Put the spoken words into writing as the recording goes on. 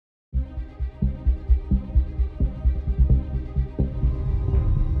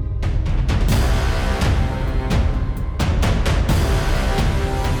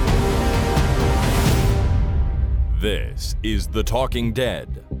is The Talking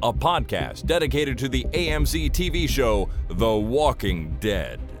Dead, a podcast dedicated to the AMC TV show The Walking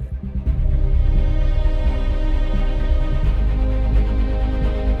Dead.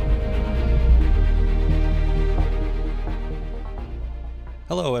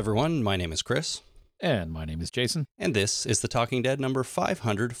 Hello, everyone. My name is Chris. And my name is Jason. And this is The Talking Dead number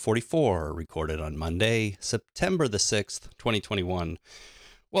 544, recorded on Monday, September the 6th, 2021.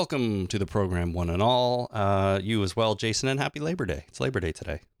 Welcome to the program, one and all. You as well, Jason, and happy Labor Day. It's Labor Day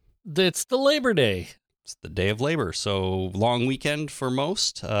today. It's the Labor Day. It's the day of labor, so long weekend for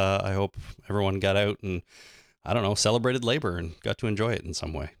most. I hope everyone got out and, celebrated labor and got to enjoy it in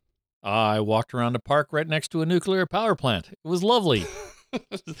some way. I walked around a park right next to a nuclear power plant. It was lovely.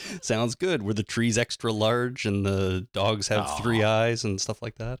 Sounds good. Were the trees extra large and the dogs have three eyes and stuff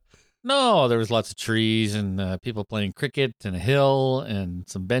like that? No, there was lots of trees and people playing cricket and a hill and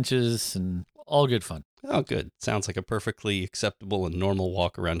some benches and all good fun. Oh, good. Sounds like a perfectly acceptable and normal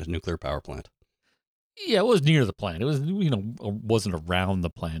walk around a nuclear power plant. Yeah, it was near the plant. It was, wasn't around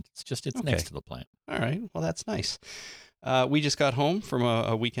the plant. It's Okay. next to the plant. All right. Well, that's nice. We just got home from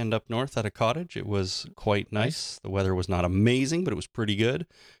a weekend up north at a cottage. It was quite nice. The weather was not amazing, but it was pretty good.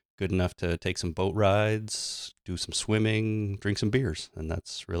 Good enough to take some boat rides, do some swimming, drink some beers, and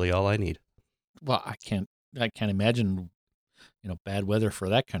that's really all I need. Well, I can't imagine, bad weather for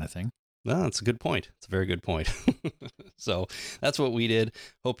that kind of thing. No, that's a good point. It's a very good point. So that's what we did.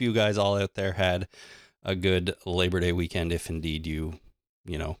 Hope you guys all out there had a good Labor Day weekend, if indeed you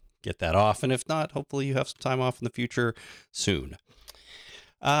get that off. And if not, hopefully you have some time off in the future soon.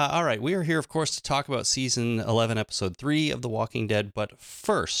 All right, we are here, of course, to talk about Season 11, Episode 3 of The Walking Dead. But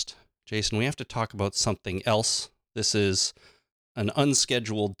first, Jason, we have to talk about something else. This is an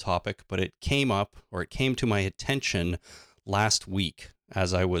unscheduled topic, but it came to my attention last week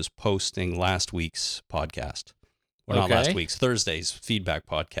as I was posting last week's podcast. Or not last week's, Thursday's feedback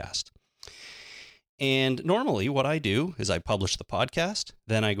podcast. And normally what I do is I publish the podcast,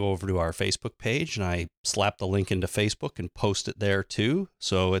 then I go over to our Facebook page and I slap the link into Facebook and post it there too.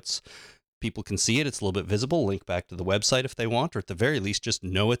 So people can see it. It's a little bit visible, link back to the website if they want, or at the very least just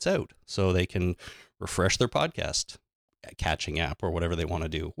know it's out so they can refresh their podcast catching app or whatever they want to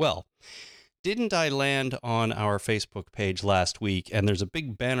do. Well, didn't I land on our Facebook page last week and there's a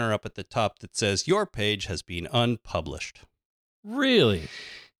big banner up at the top that says your page has been unpublished. Really?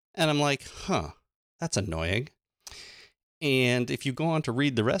 And I'm like, that's annoying. And if you go on to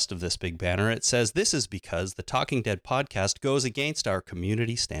read the rest of this big banner, it says, this is because the Talking Dead podcast goes against our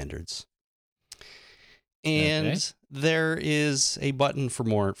community standards. And there is a button for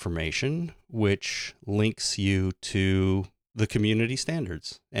more information, which links you to the community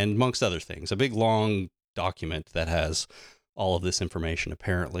standards and amongst other things, a big long document that has all of this information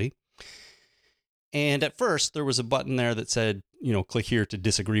apparently. And at first there was a button there that said, click here to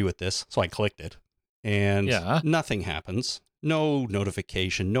disagree with this. So I clicked it. And nothing happens. No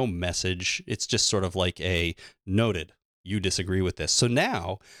notification, no message. It's just sort of like a noted, you disagree with this. So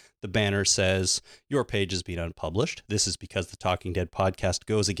now the banner says, your page has been unpublished. This is because the Talking Dead podcast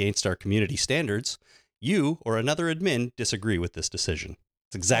goes against our community standards. You or another admin disagree with this decision.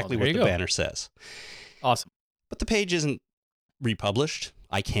 It's exactly what the banner says. Awesome. But the page isn't republished.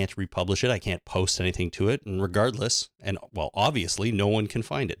 I can't republish it. I can't post anything to it. And regardless, obviously, no one can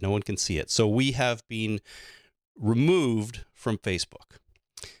find it. No one can see it. So we have been removed from Facebook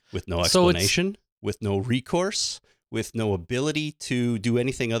with no explanation, with no recourse, with no ability to do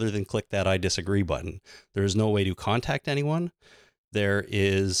anything other than click that I disagree button. There is no way to contact anyone. There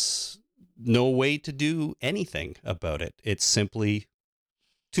is no way to do anything about it. It's simply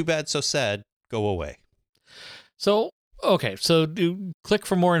too bad, so sad, go away. So click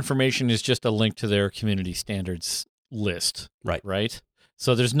for more information is just a link to their community standards list. Right?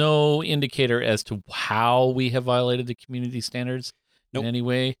 So there's no indicator as to how we have violated the community standards in any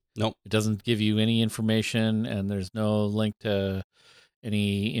way? Nope. It doesn't give you any information, and there's no link to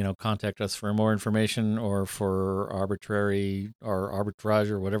any, contact us for more information or for arbitrary or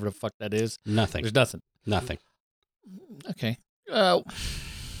arbitrage or whatever the fuck that is. Nothing. There's nothing. Nothing. Okay.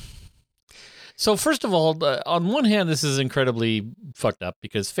 So first of all, on one hand, this is incredibly fucked up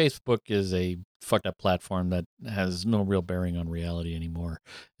because Facebook is a fucked up platform that has no real bearing on reality anymore,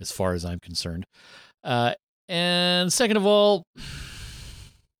 as far as I'm concerned. And second of all,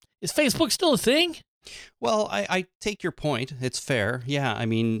 is Facebook still a thing? Well, I take your point. It's fair. Yeah, I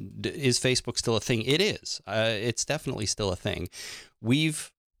mean, is Facebook still a thing? It is. It's definitely still a thing.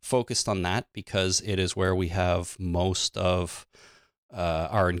 We've focused on that because it is where we have most of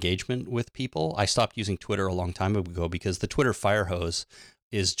our engagement with people. I stopped using Twitter a long time ago because the Twitter fire hose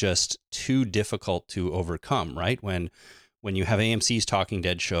is just too difficult to overcome, right? When when you have AMC's Talking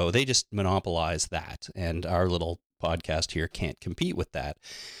Dead show, they just monopolize that. And our little podcast here can't compete with that.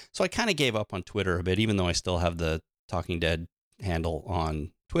 So I kind of gave up on Twitter a bit, even though I still have the Talking Dead handle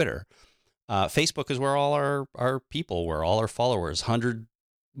on Twitter. Facebook is where all our people, where all our followers,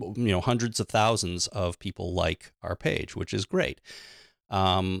 hundreds of thousands of people like our page, which is great.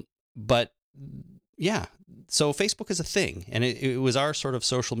 But yeah, so Facebook is a thing, and it was our sort of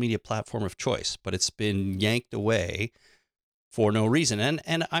social media platform of choice, but it's been yanked away for no reason.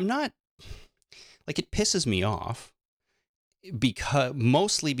 And I'm not, like, it pisses me off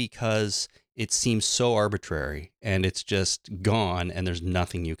mostly because it seems so arbitrary and it's just gone and there's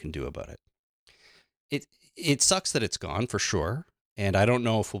nothing you can do about it. It sucks that it's gone, for sure. And I don't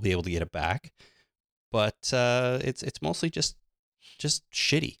know if we'll be able to get it back, but it's mostly just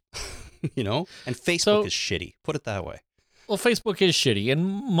shitty, you know? And Facebook is shitty. Put it that way. Well, Facebook is shitty, and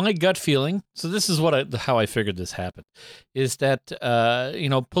my gut feeling, so this is how I figured this happened, is that,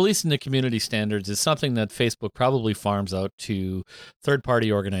 policing the community standards is something that Facebook probably farms out to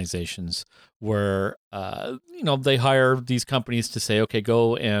third-party organizations where, they hire these companies to say, okay,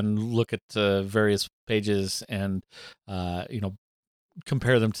 go and look at various pages and,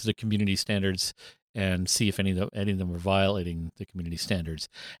 compare them to the community standards and see if any of them are violating the community standards.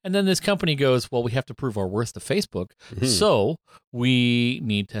 And then this company goes, well, we have to prove our worth to Facebook, so we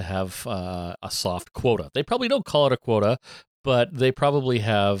need to have a soft quota. They probably don't call it a quota, but they probably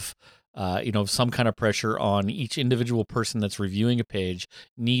have some kind of pressure on each individual person that's reviewing a page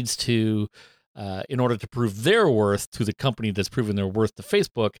needs to, in order to prove their worth to the company that's proving their worth to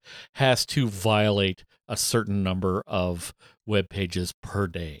Facebook, has to violate a certain number of web pages per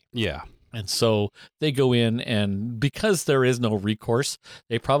day. Yeah. And so they go in, and because there is no recourse,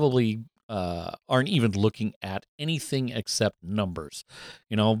 they probably aren't even looking at anything except numbers.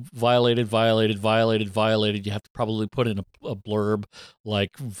 Violated. You have to probably put in a blurb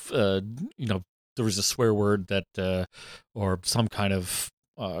like, there was a swear word that, or some kind of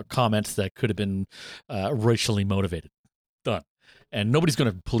comment that could have been racially motivated. Done. And nobody's going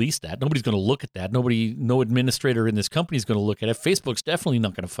to police that. Nobody's going to look at that. No administrator in this company is going to look at it. Facebook's definitely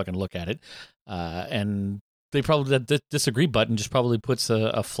not going to fucking look at it. And they probably, that disagree button just probably puts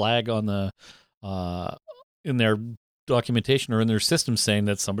a flag on the, in their documentation or in their system saying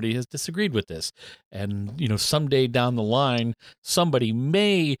that somebody has disagreed with this. And, someday down the line, somebody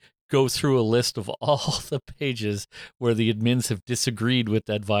may go through a list of all the pages where the admins have disagreed with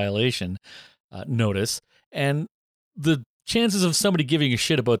that violation notice. And the chances of somebody giving a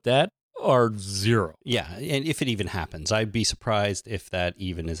shit about that are zero. Yeah, and if it even happens, I'd be surprised if that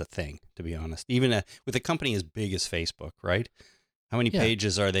even is a thing, to be honest. Even with a company as big as Facebook, right? How many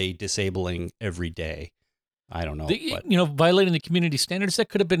pages are they disabling every day? I don't know. Violating the community standards, that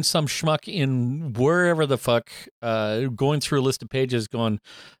could have been some schmuck in wherever the fuck, going through a list of pages going,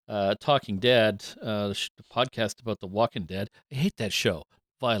 Talking Dead, the podcast about The Walking Dead. I hate that show.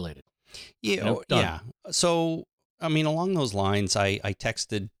 Violated. Yeah, yeah. So, I mean, along those lines, I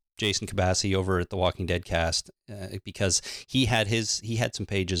texted Jason Kabassi over at the Walking Dead cast because he had some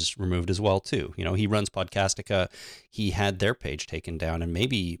pages removed as well too. He runs Podcastica. He had their page taken down, and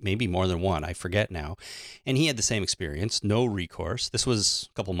maybe more than one. I forget now. And he had the same experience. No recourse. This was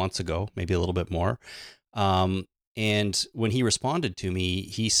a couple months ago, maybe a little bit more. And when he responded to me,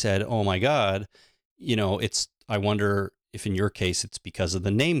 he said, "Oh my God, I wonder if in your case it's because of the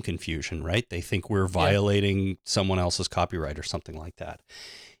name confusion, right? They think we're violating someone else's copyright or something like that."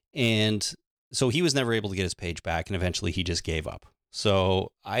 And so he was never able to get his page back, and eventually he just gave up.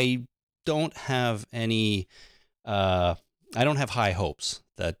 So I don't have any, I don't have high hopes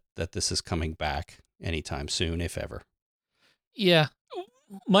that this is coming back anytime soon, if ever. Yeah.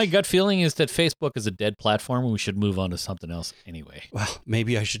 My gut feeling is that Facebook is a dead platform and we should move on to something else anyway. Well,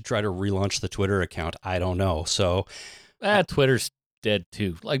 maybe I should try to relaunch the Twitter account. I don't know. So Twitter's dead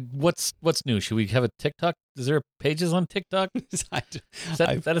too. Like, what's new? Should we have a TikTok? Is there pages on TikTok? Is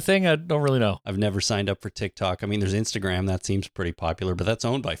that a thing? I don't really know. I've never signed up for TikTok. I mean, there's Instagram. That seems pretty popular, but that's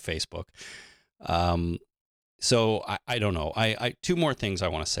owned by Facebook. So I don't know. I two more things I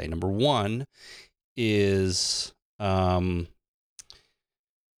want to say. Number one is, I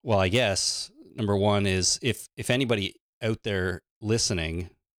guess number one is if anybody out there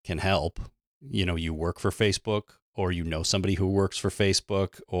listening can help, you work for Facebook, or somebody who works for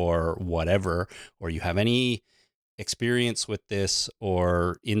Facebook or whatever, or you have any experience with this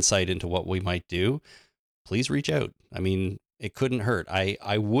or insight into what we might do, please reach out. I mean, it couldn't hurt.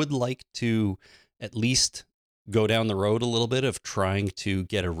 I would like to at least go down the road a little bit of trying to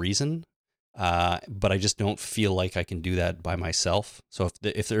get a reason, but I just don't feel like I can do that by myself. So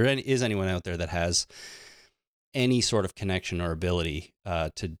if there is anyone out there that has any sort of connection or ability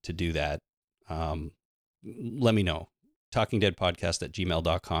to do that, let me know.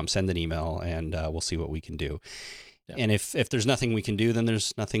 talkingdeadpodcast@gmail.com. Send an email and we'll see what we can do. Yeah. And if there's nothing we can do, then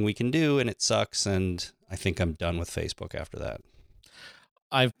there's nothing we can do, and it sucks. And I think I'm done with Facebook after that.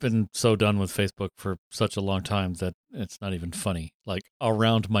 I've been so done with Facebook for such a long time that it's not even funny. Like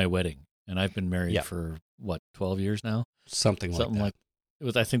around my wedding, and I've been married for 12 years now? Something like that. It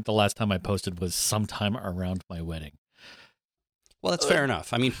was, I think the last time I posted was sometime around my wedding. Well, that's fair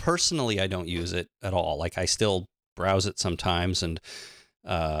enough. I mean, personally, I don't use it at all. Like, I still browse it sometimes and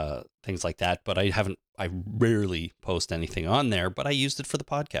things like that, but I rarely post anything on there, but I used it for the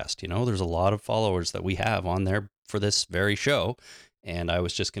podcast. You know, there's a lot of followers that we have on there for this very show, and I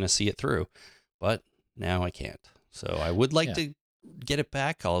was just going to see it through, but now I can't. So I would like to get it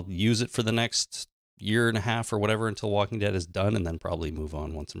back. I'll use it for the next year and a half or whatever until Walking Dead is done, and then probably move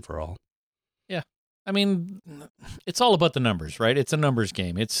on once and for all. Yeah. I mean, it's all about the numbers, right? It's a numbers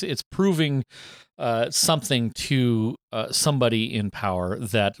game. It's proving something to somebody in power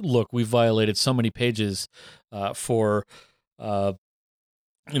that, look, we violated so many pages for the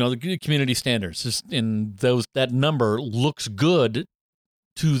community standards. Just in those, that number looks good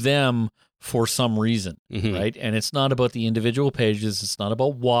to them for some reason, right? And it's not about the individual pages. It's not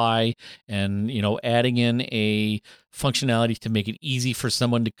about why, and, adding in a functionality to make it easy for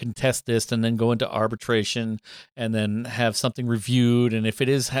someone to contest this and then go into arbitration and then have something reviewed. And if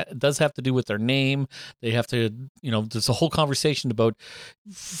it does have to do with their name, they have to, there's a whole conversation about,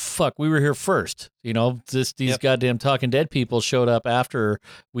 fuck, we were here first. These goddamn Talking Dead people showed up after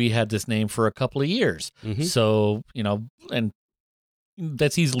we had this name for a couple of years. So, and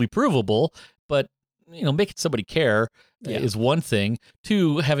that's easily provable, but making somebody care is one thing.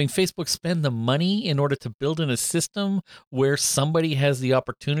 Two, having Facebook spend the money in order to build in a system where somebody has the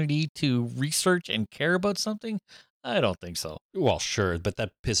opportunity to research and care about something, I don't think so. Well, sure, but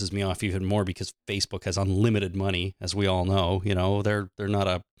that pisses me off even more because Facebook has unlimited money, as we all know. They're not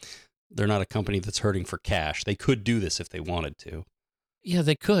a company that's hurting for cash. They could do this if they wanted to. Yeah,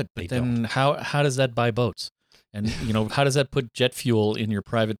 they could, but then how does that buy boats? And, how does that put jet fuel in your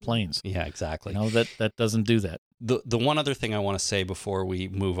private planes? Yeah, exactly. That doesn't do that. The one other thing I want to say before we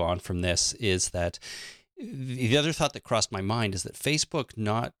move on from this is that the other thought that crossed my mind is that Facebook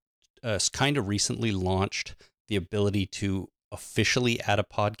kind of recently launched the ability to officially add a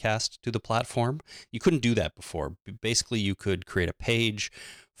podcast to the platform. You couldn't do that before. Basically, you could create a page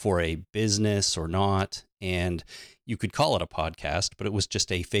for a business or not, and you could call it a podcast, but it was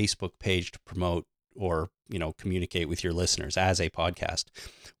just a Facebook page to promote or communicate with your listeners as a podcast.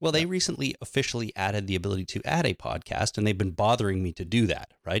 Well, they recently officially added the ability to add a podcast, and they've been bothering me to do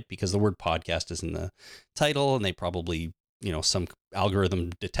that, right? Because the word podcast is in the title, and they probably, some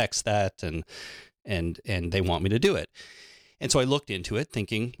algorithm detects that, and they want me to do it. And so I looked into it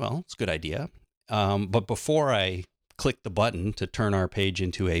thinking, well, it's a good idea. But before I clicked the button to turn our page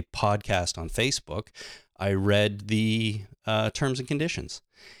into a podcast on Facebook, I read the terms and conditions.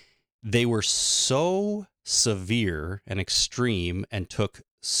 They were so severe and extreme and took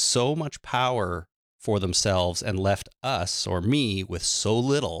so much power for themselves and left us, or me, with so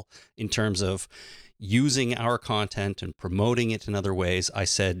little in terms of using our content and promoting it in other ways. I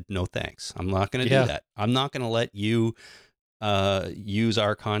said, no, thanks. I'm not going to do that. I'm not going to let you use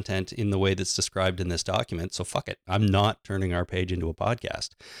our content in the way that's described in this document. So fuck it. I'm not turning our page into a podcast.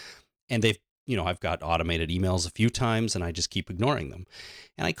 And they've, I've got automated emails a few times and I just keep ignoring them.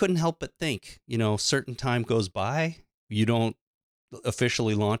 And I couldn't help but think, certain time goes by, you don't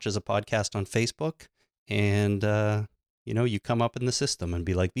officially launch as a podcast on Facebook, and, you come up in the system and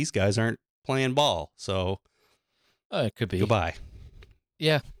be like, these guys aren't playing ball. So it could be. Goodbye.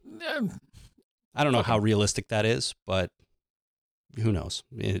 Yeah. I don't know how realistic that is, but who knows?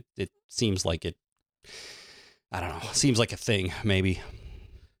 It seems like it, I don't know, seems like a thing, maybe.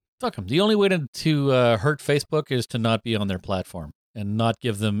 Fuck them. The only way to hurt Facebook is to not be on their platform and not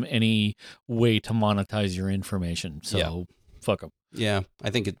give them any way to monetize your information. So fuck them. Yeah,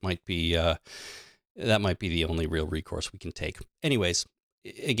 I think it might be, that might be the only real recourse we can take. Anyways,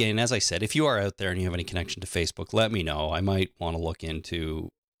 again, as I said, if you are out there and you have any connection to Facebook, let me know. I might want to look into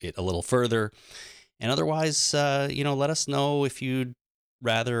it a little further. And otherwise, let us know if you'd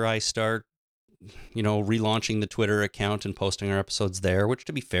rather I start relaunching the Twitter account and posting our episodes there, which,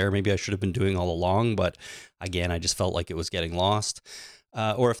 to be fair, maybe I should have been doing all along, but again, I just felt like it was getting lost.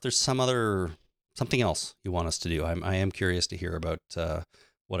 Or if there's something else you want us to do. I am curious to hear about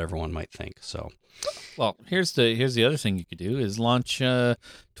what everyone might think. So, well, here's the other thing you could do is launch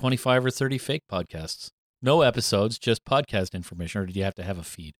 25 or 30 fake podcasts. No episodes, just podcast information, or do you have to have a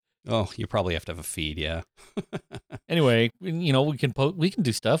feed? Oh, you probably have to have a feed, yeah. Anyway, we can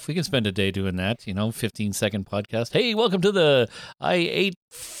do stuff. We can spend a day doing that. 15-second podcast. Hey, welcome to the I ate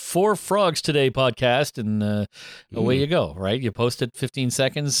 4 frogs today podcast, and away you go. Right, you post it 15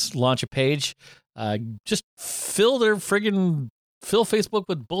 seconds, launch a page, just fill Facebook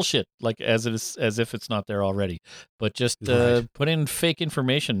with bullshit, like as if it's not there already. But just Right. put in fake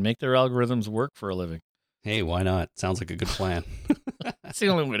information, make their algorithms work for a living. Hey, why not? Sounds like a good plan. That's the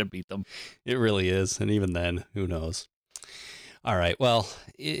only way to beat them. It really is. And even then, who knows? All right. Well,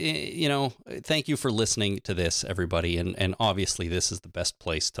 thank you for listening to this, everybody. And obviously, this is the best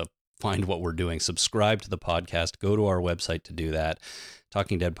place to find what we're doing. Subscribe to the podcast. Go to our website to do that,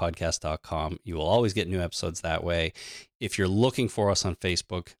 talkingdeadpodcast.com. You will always get new episodes that way. If you're looking for us on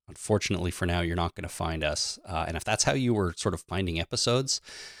Facebook, unfortunately for now, you're not going to find us. And if that's how you were sort of finding episodes,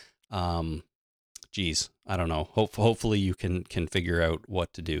 geez, I don't know. Hopefully you can figure out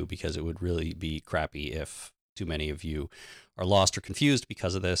what to do, because it would really be crappy if too many of you are lost or confused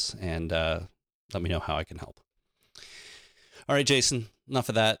because of this. And let me know how I can help. All right, Jason, enough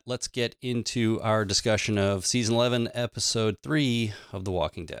of that. Let's get into our discussion of Season 11, Episode 3 of The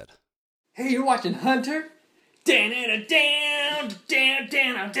Walking Dead. Hey, you're watching Hunter?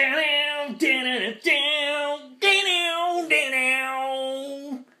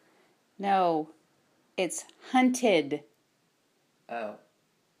 No, it's hunted. Oh.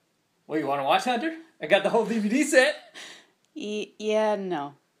 Well, you want to watch Hunter? I got the whole DVD set. Yeah,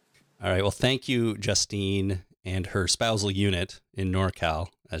 no. All right, well, thank you, Justine and her spousal unit in NorCal,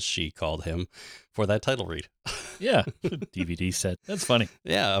 as she called him, for that title read. Yeah, DVD set. That's funny.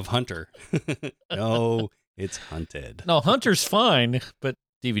 Yeah, of Hunter. No, it's Hunted. No, Hunter's fine, but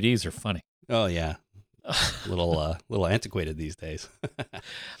DVDs are funny. Oh, yeah. Little antiquated these days.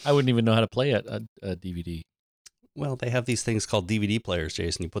 I wouldn't even know how to play a DVD. Well, they have these things called DVD players,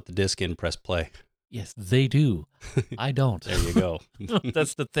 Jason. You put the disc in, press play. Yes, they do. I don't. There you go.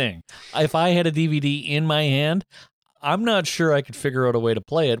 That's the thing. If I had a DVD in my hand, I'm not sure I could figure out a way to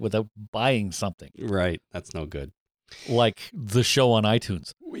play it without buying something. Right. That's no good. Like the show on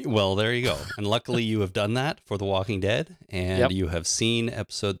iTunes. Well, there you go. And luckily you have done that for The Walking Dead, and Yep. you have seen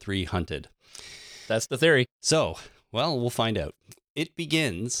Episode 3 Hunted. That's the theory. So, well, we'll find out. It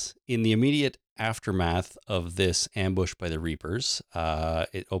begins in the immediate aftermath of this ambush by the Reapers.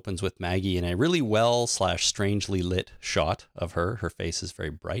 It opens with Maggie in a really well/strangely lit shot of her. Her face is very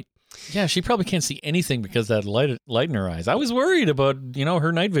bright. Yeah, she probably can't see anything because of that light in her eyes. I was worried about,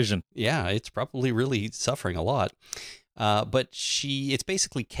 her night vision. Yeah, it's probably really suffering a lot. But it's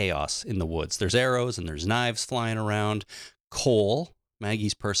basically chaos in the woods. There's arrows and there's knives flying around. Cole,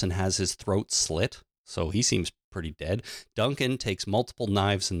 Maggie's person, has his throat slit, so he seems pretty dead. Duncan takes multiple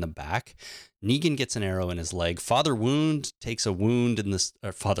knives in the back. Negan gets an arrow in his leg. Father Gabe.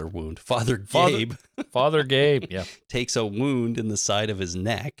 Father Gabe, yeah. Takes a wound in the side of his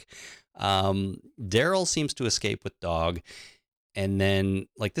neck. Daryl seems to escape with Dog. And then,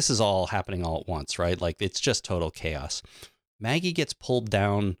 this is all happening all at once, right? It's just total chaos. Maggie gets pulled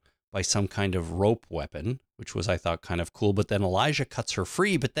down by some kind of rope weapon, which was, I thought, kind of cool. But then Elijah cuts her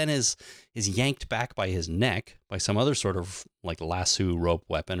free, but then is yanked back by his neck by some other sort of lasso rope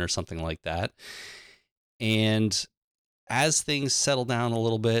weapon or something like that. And as things settle down a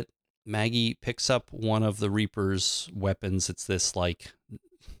little bit, Maggie picks up one of the Reaper's weapons. It's this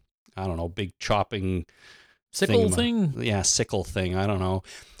big chopping Sickle thing? Yeah, sickle thing. I don't know.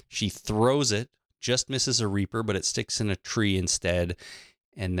 She throws it, just misses a Reaper, but it sticks in a tree instead.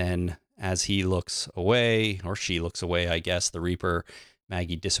 And then as he looks away, or she looks away, I guess, the Reaper,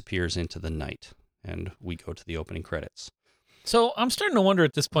 Maggie disappears into the night. And we go to the opening credits. So I'm starting to wonder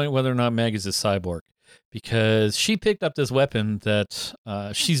at this point whether or not Maggie's a cyborg, because she picked up this weapon that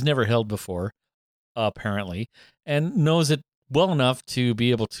she's never held before, apparently, and knows it well enough to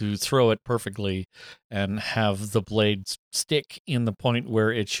be able to throw it perfectly and have the blade stick in the point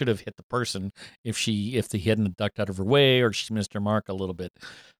where it should have hit the person if he hadn't ducked out of her way or she missed her mark a little bit.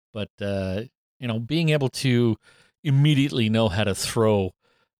 But being able to immediately know how to throw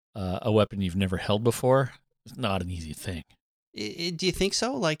a weapon you've never held before is not an easy thing. Do you think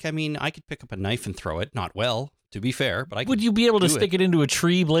so? I could pick up a knife and throw it. Not well, to be fair, but Would you be able to stick it into a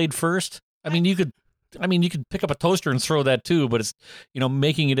tree blade first? You could pick up a toaster and throw that too, but it's,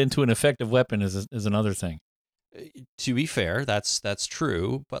 making it into an effective weapon is another thing. To be fair, that's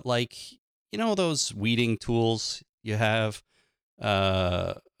true. But those weeding tools you have,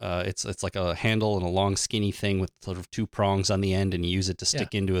 it's like a handle and a long skinny thing with sort of 2 prongs on the end, and you use it to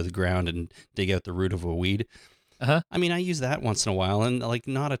stick into the ground and dig out the root of a weed. Uh-huh. I use that once in a while, and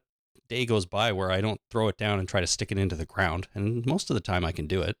not a day goes by where I don't throw it down and try to stick it into the ground. And most of the time I can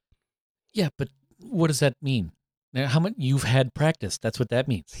do it. Yeah, but what does that mean? Now, how much you've had practice? That's what that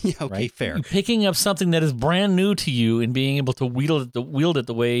means. Yeah, okay, right? fair. You picking up something that is brand new to you and being able to wield it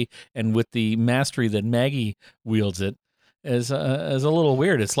the way and with the mastery that Maggie wields it is a little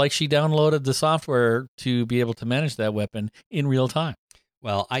weird. It's like she downloaded the software to be able to manage that weapon in real time.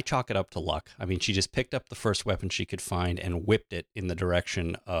 Well, I chalk it up to luck. I mean, she just picked up the first weapon she could find and whipped it in the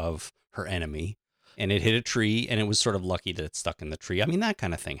direction of her enemy, and it hit a tree, and it was sort of lucky that it stuck in the tree. I mean, that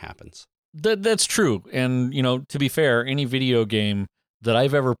kind of thing happens. That's true. And, to be fair, any video game that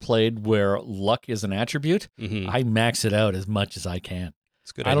I've ever played where luck is an attribute, I max it out as much as I can. It's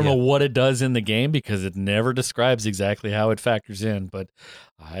a good I don't know what it does in the game because it never describes exactly how it factors in, but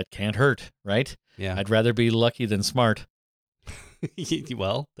it can't hurt, right? Yeah. I'd rather be lucky than smart.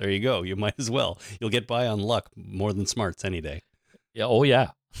 Well, there you go. You might as well. You'll get by on luck more than smarts any day. Yeah. Oh, yeah.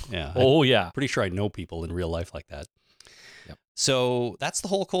 Yeah. Oh, yeah. Pretty sure I know people in real life like that. Yep. So that's the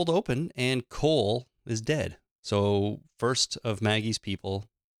whole cold open, and Cole is dead. So first of Maggie's people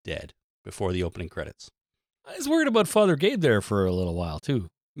dead before the opening credits. I was worried about Father Gabe there for a little while, too.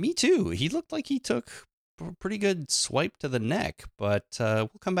 Me too. He looked like he took a pretty good swipe to the neck, but we'll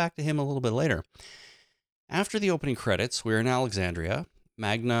come back to him a little bit later. After the opening credits, we're in Alexandria.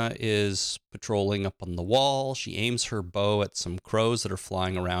 Magna is patrolling up on the wall. She aims her bow at some crows that are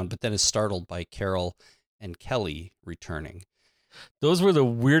flying around, but then is startled by Carol and Kelly returning. Those were the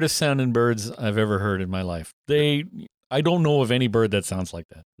weirdest sounding birds I've ever heard in my life. I don't know of any bird that sounds like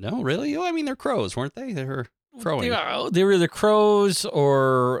that. No, really? Oh, I mean, they're crows, weren't they? They were crowing. They were either crows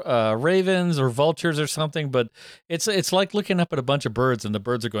or ravens or vultures or something, but it's like looking up at a bunch of birds and the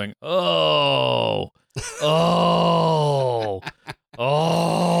birds are going, oh, oh,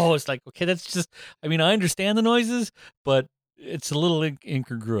 oh. It's like, okay, that's just, I mean, I understand the noises, but it's a little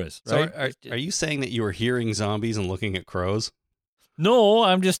incongruous, right? So are you saying that you were hearing zombies and looking at crows? No,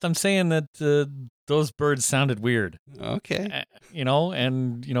 I'm saying that those birds sounded weird. Okay.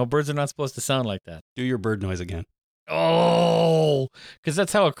 Birds are not supposed to sound like that. Do your bird noise again. Oh, because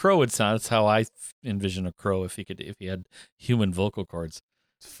that's how a crow would sound. That's how I envision a crow if he had human vocal cords.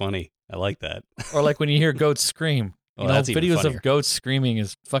 It's funny. I like that. Or like when you hear goats scream. That's even videos funnier. of goats screaming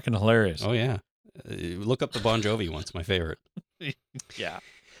is fucking hilarious. Oh, yeah. Look up the Bon Jovi one's my favorite. Yeah.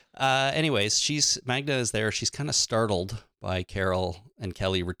 Anyways, Magna is there. She's kind of startled by Carol and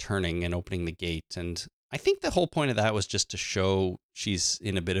Kelly returning and opening the gate. And I think the whole point of that was just to show she's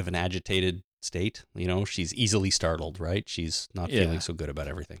in a bit of an agitated state. She's easily startled, right? She's not feeling so good about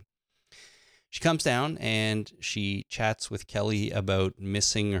everything. She comes down and she chats with Kelly about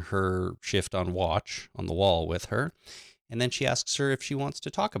missing her shift on watch on the wall with her. And then she asks her if she wants to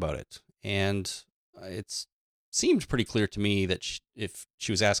talk about it. And it's seemed pretty clear to me that if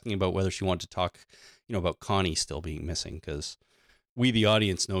she was asking about whether she wanted to talk, about Connie still being missing, because we, the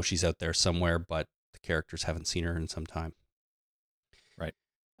audience, know she's out there somewhere, but the characters haven't seen her in some time. Right.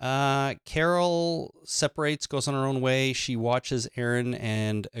 Carol separates, goes on her own way. She watches Aaron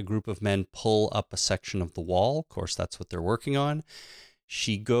and a group of men pull up a section of the wall. Of course, that's what they're working on.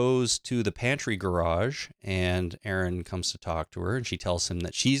 She goes to the pantry garage, and Aaron comes to talk to her, and she tells him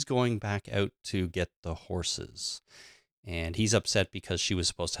that she's going back out to get the horses. And he's upset because she was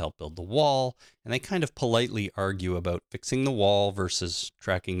supposed to help build the wall, and they kind of politely argue about fixing the wall versus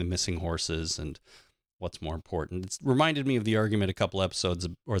tracking the missing horses and what's more important. It's reminded me of the argument a couple episodes,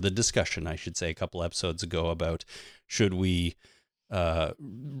 or the discussion, I should say, a couple episodes ago about should we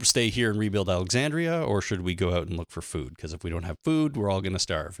stay here and rebuild Alexandria, or should we go out and look for food? Because if we don't have food, we're all going to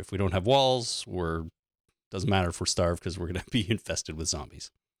starve. If we don't have walls, doesn't matter if we're starved because we're going to be infested with zombies.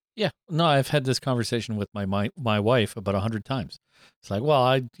 Yeah. No, I've had this conversation with my wife about 100 times. It's like, well,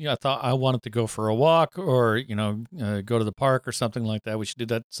 I thought I wanted to go for a walk or, go to the park or something like that. We should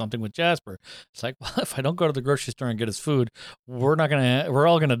do something with Jasper. It's like, well, if I don't go to the grocery store and get his food, we're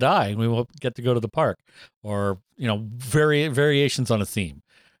all going to die and we won't get to go to the park, or, variations on a theme,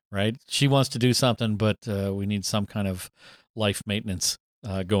 right? She wants to do something, but we need some kind of life maintenance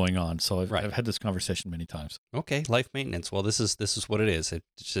going on. So I've had this conversation many times. Okay, life maintenance. Well, this is what it is.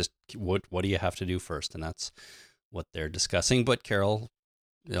 It's just what do you have to do first, and that's what they're discussing. But Carol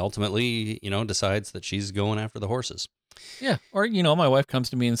ultimately, decides that she's going after the horses. Yeah, or my wife comes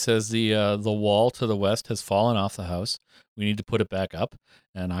to me and says the wall to the west has fallen off the house. We need to put it back up,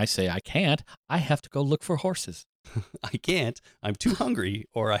 and I say I can't. I have to go look for horses. I can't. I'm too hungry,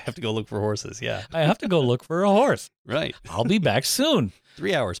 or I have to go look for horses. Yeah. I have to go look for a horse. Right. I'll be back soon.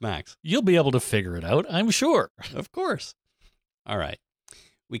 3 hours max. You'll be able to figure it out, I'm sure. Of course. All right.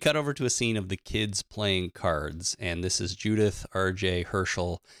 We cut over to a scene of the kids playing cards, and this is Judith, RJ,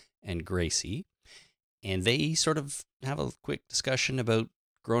 Herschel, and Gracie. And they sort of have a quick discussion about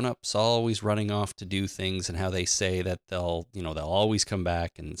grown-ups always running off to do things and how they say that they'll always come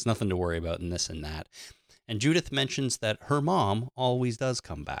back and it's nothing to worry about and this and that. And Judith mentions that her mom always does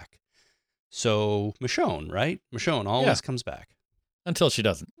come back. So Michonne, right? Michonne always comes back. Until she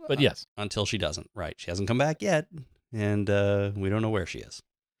doesn't. But yes. Until she doesn't. Right. She hasn't come back yet. And we don't know where she is.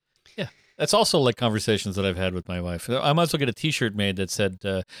 Yeah. That's also like conversations that I've had with my wife. I might as well get a T-shirt made that said,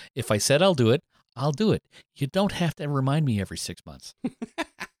 if I said I'll do it, I'll do it. You don't have to remind me every 6 months.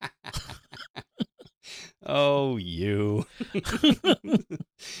 Oh, you.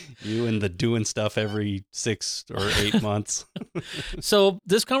 You and the doing stuff every 6 or 8 months. So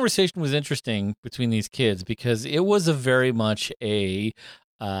this conversation was interesting between these kids because it was a very much a,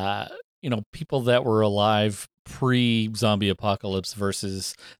 people that were alive pre-zombie apocalypse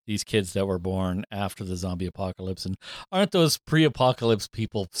versus these kids that were born after the zombie apocalypse. And aren't those pre-apocalypse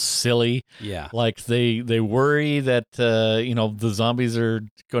people silly? Yeah. Like they worry that, the zombies are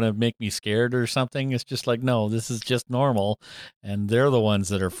going to make me scared or something. It's just like, no, this is just normal. And they're the ones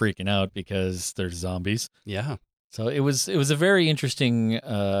that are freaking out because they're zombies. Yeah. So it was a very interesting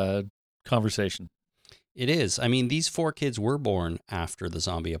conversation. It is. I mean, these 4 kids were born after the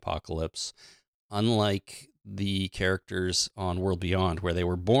zombie apocalypse, unlike the characters on World Beyond, where they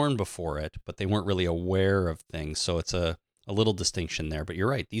were born before it, but they weren't really aware of things. So it's a little distinction there. But you're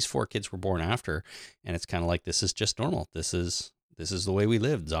right. These 4 kids were born after, and it's kind of like, this is just normal. This is the way we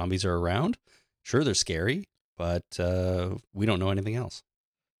live. Zombies are around. Sure, they're scary, but we don't know anything else.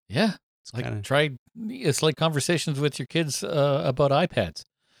 Yeah. It's like conversations with your kids about iPads.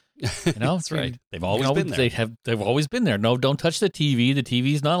 That's right. They've always been there. They've always been there. No, don't touch the TV. The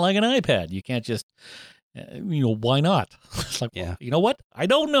TV's not like an iPad. You can't just, why not? It's like, yeah. Well, you know what? I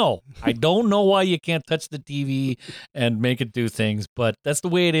don't know. I don't know why you can't touch the TV and make it do things, but that's the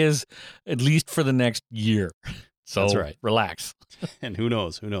way it is, at least for the next year. So that's right. Relax. And who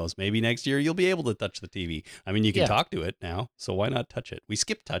knows? Maybe next year you'll be able to touch the TV. I mean, you can talk to it now, so why not touch it? We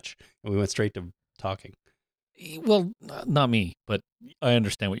skipped touch and we went straight to talking. Well, not me, but I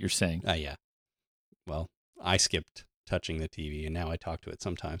understand what you're saying. Yeah. Well, I skipped touching the TV, and now I talk to it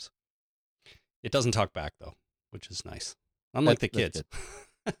sometimes. It doesn't talk back, though, which is nice. Unlike the kids.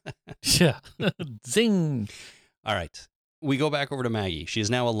 Yeah. Zing. All right. We go back over to Maggie. She is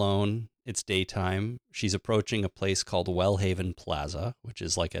now alone. It's daytime. She's approaching a place called Wellhaven Plaza, which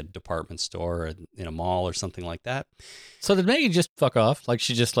is like a department store in a mall or something like that. So did Maggie just fuck off? Like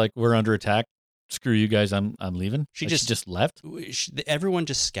she just we're under attack? Screw you guys, I'm leaving. She just left. Everyone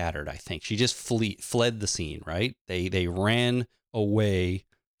just scattered. I think she just fled the scene. Right? They ran away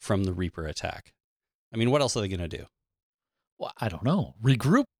from the Reaper attack. I mean, what else are they going to do? Well, I don't know.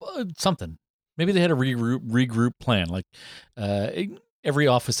 Regroup something. Maybe they had a regroup plan. Like every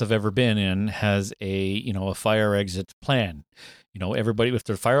office I've ever been in has a fire exit plan. Everybody, if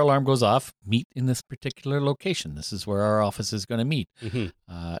their fire alarm goes off, meet in this particular location. This is where our office is going to meet.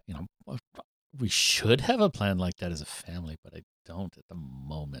 Mm-hmm. We should have a plan like that as a family, but I don't at the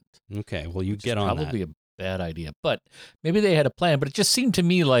moment. Okay, well, you get on that. Probably a bad idea, but maybe they had a plan. But it just seemed to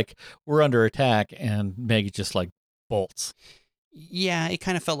me like we're under attack, and Maggie just bolts. Yeah, it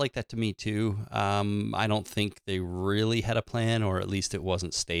kind of felt like that to me too. I don't think they really had a plan, or at least it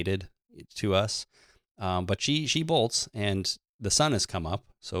wasn't stated to us. But she bolts, and the sun has come up,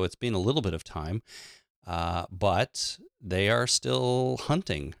 so it's been a little bit of time. But they are still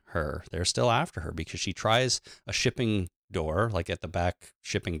hunting her. They're still after her because she tries a shipping door, like at the back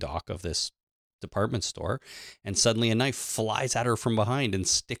shipping dock of this department store, and suddenly a knife flies at her from behind and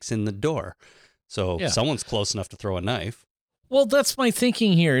sticks in the door. So someone's close enough to throw a knife. Well, that's my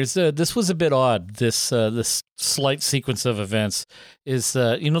thinking here. Is this was a bit odd. This slight sequence of events is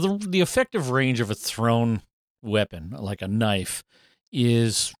the effective range of a thrown weapon, like a knife,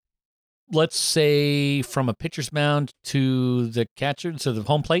 is, let's say, from a pitcher's mound to the catcher, to the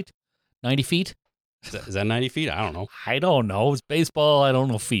home plate, 90 feet. Is that 90 feet? I don't know. I don't know. It's baseball. I don't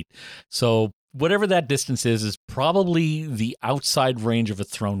know feet. So whatever that distance is probably the outside range of a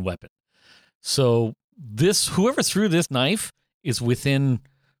thrown weapon. So whoever threw this knife is within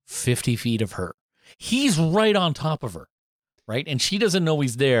 50 feet of her. He's right on top of her, right? And she doesn't know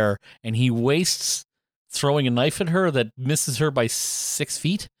he's there, and he wastes throwing a knife at her that misses her by 6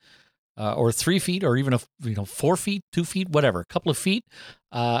 feet. Or 3 feet, or even 4 feet, 2 feet, whatever, a couple of feet.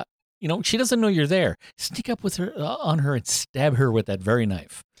 She doesn't know you're there. Sneak up with her on her and stab her with that very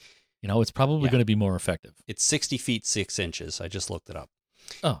knife. It's probably going to be more effective. It's 60 feet 6 inches. I just looked it up.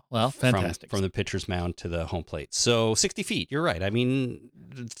 Oh, well, fantastic. From the pitcher's mound to the home plate. So 60 feet, you're right. I mean,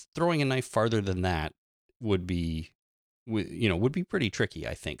 throwing a knife farther than that would be pretty tricky,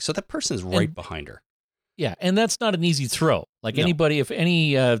 I think. So that person's right behind her. Yeah, and that's not an easy throw. Like No. anybody, if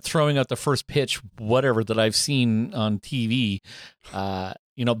any throwing out the first pitch, whatever that I've seen on TV,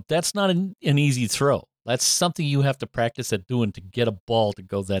 that's not an easy throw. That's something you have to practice at doing to get a ball to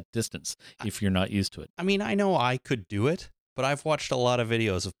go that distance if you're not used to it. I mean, I know I could do it, but I've watched a lot of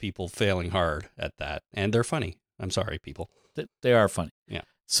videos of people failing hard at that, and they're funny. I'm sorry, people. They are funny. Yeah.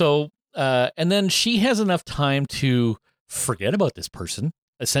 So, and then she has enough time to forget about this person.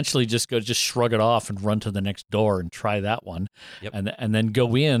 Essentially, just shrug it off and run to the next door and try that one, Yep. and then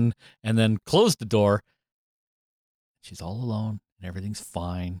go in and then close the door. She's all alone and everything's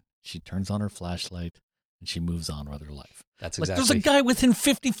fine. She turns on her flashlight and she moves on with her life. That's Like, exactly. there's a guy within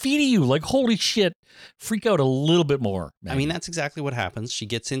 50 feet of you. Like, holy shit! Freak out a little bit more. I mean, that's exactly what happens. She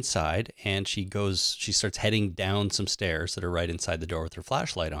gets inside and she starts heading down some stairs that are right inside the door with her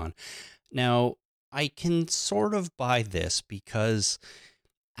flashlight on. Now, I can sort of buy this because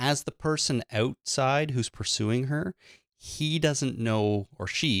as the person outside who's pursuing her, he doesn't know, or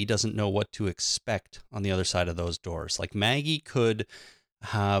she doesn't know what to expect on the other side of those doors. Like Maggie could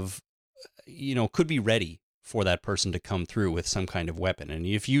be ready for that person to come through with some kind of weapon. And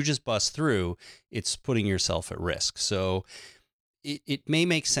if you just bust through, it's putting yourself at risk. So it may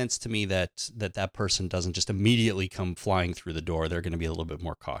make sense to me that person doesn't just immediately come flying through the door. They're going to be a little bit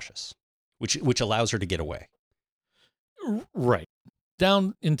more cautious, which allows her to get away. Right.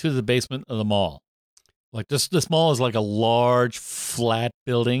 Down into the basement of the mall. Like this mall is like a large flat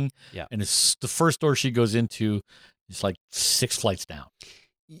building. Yeah. And it's the first door she goes into is like 6 flights down.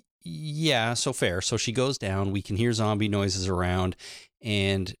 Yeah, so fair. So she goes down. We can hear zombie noises around,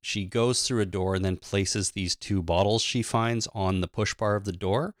 and she goes through a door and then places these 2 bottles she finds on the push bar of the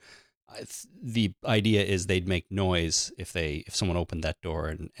door. The idea is they'd make noise if someone opened that door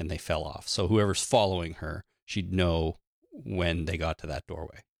and they fell off. So whoever's following her, she'd know when they got to that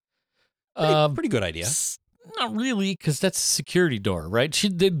doorway. Pretty good idea. Not really, because that's a security door, right?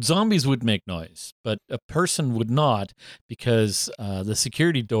 The zombies would make noise, but a person would not, because the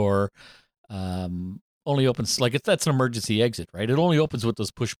security door only opens, like if that's an emergency exit, right? It only opens with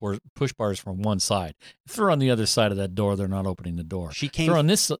those push bars from one side. If they're on the other side of that door, they're not opening the door. She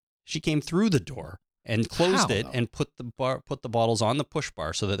came through the door and closed it and put the bottles on the push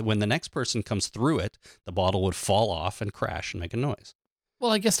bar so that when the next person comes through it, the bottle would fall off and crash and make a noise.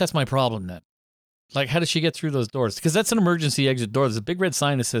 Well, I guess that's my problem then. Like, how does she get through those doors? Because that's an emergency exit door. There's a big red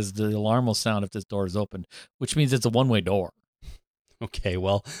sign that says the alarm will sound if this door is opened, which means it's a one-way door. Okay,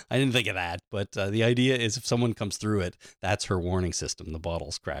 well, I didn't think of that, but the idea is if someone comes through it, that's her warning system. The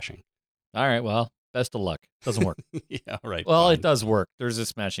bottle's crashing. All right, well, best of luck. Doesn't work. Yeah, right. Well, fine. It does work. There's a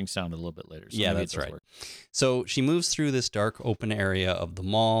smashing sound a little bit later. So yeah, that's right. So she moves through this dark open area of the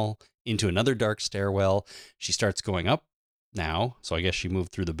mall into another dark stairwell. She starts going up now. So I guess she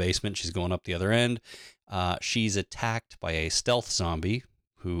moved through the basement. She's going up the other end. She's attacked by a stealth zombie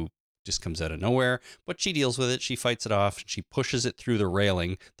who just comes out of nowhere, but she deals with it. She fights it off. She pushes it through the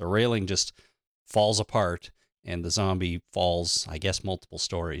railing. The railing just falls apart and the zombie falls, I guess, multiple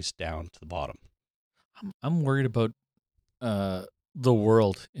stories down to the bottom. I'm worried about the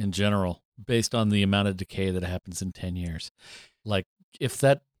world in general based on the amount of decay that happens in 10 years. Like if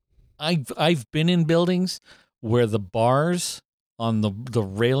that, I've been in buildings where the bars on the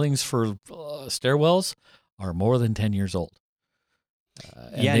railings for stairwells are more than 10 years old.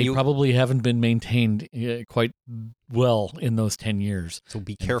 And they probably haven't been maintained quite well in those 10 years. So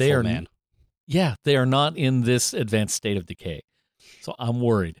be careful, man. Yeah, they are not in this advanced state of decay. So I'm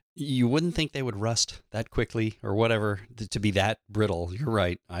worried. You wouldn't think they would rust that quickly or whatever to be that brittle. You're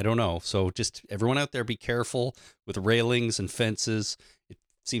right. I don't know. So just everyone out there, be careful with railings and fences. It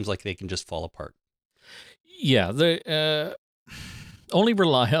seems like they can just fall apart. Yeah, they only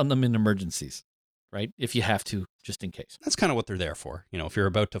rely on them in emergencies, right? If you have to, just in case. That's kind of what they're there for. You know, if you're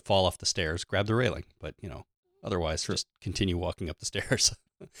about to fall off the stairs, grab the railing. But, you know, otherwise, just continue walking up the stairs.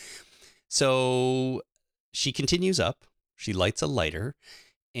 So she continues up. She lights a lighter,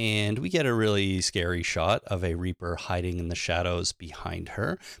 and we get a really scary shot of a Reaper hiding in the shadows behind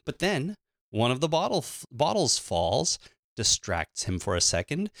her. But then one of the bottles falls, distracts him for a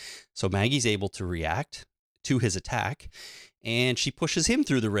second. So Maggie's able to react to his attack, and she pushes him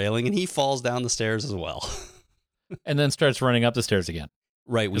through the railing, and he falls down the stairs as well. And then starts running up the stairs again.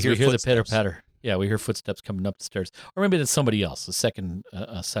 Right, we hear hear the pitter-patter. Yeah, we hear footsteps coming up the stairs. Or maybe that's somebody else, a second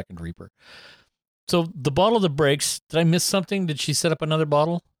Reaper. So the bottle that breaks, did I miss something? Did she set up another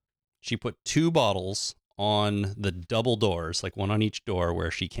bottle? She put 2 bottles on the double doors, like one on each door where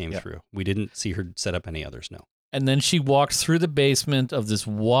she came through. We didn't see her set up any others, no. And then she walked through the basement of this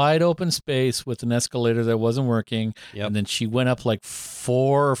wide open space with an escalator that wasn't working. Yep. And then she went up like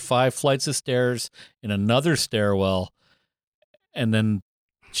 4 or 5 flights of stairs in another stairwell. And then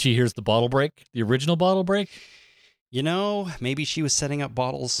she hears the bottle break, the original bottle break. Maybe she was setting up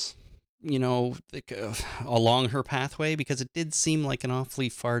bottles, along her pathway, because it did seem like an awfully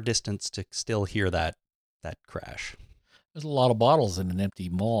far distance to still hear that crash. There's a lot of bottles in an empty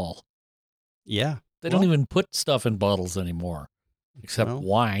mall. Yeah. They don't even put stuff in bottles anymore, except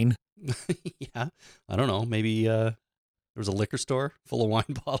wine. Yeah. I don't know. Maybe there was a liquor store full of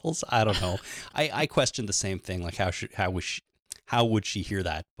wine bottles. I don't know. I questioned the same thing. Like, how would she hear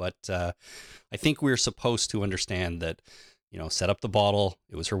that? But I think we're supposed to understand that, set up the bottle.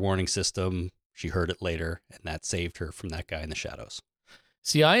 It was her warning system. She heard it later, and that saved her from that guy in the shadows.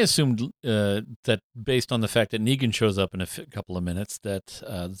 See, I assumed that based on the fact that Negan shows up in a couple of minutes, that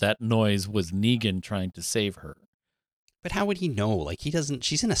that noise was Negan trying to save her. But how would he know? Like, he doesn't.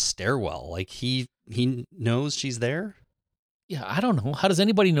 She's in a stairwell. Like, he knows she's there. Yeah, I don't know. How does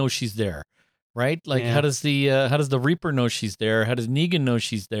anybody know she's there? Right? Like, Yeah. how does the Reaper know she's there? How does Negan know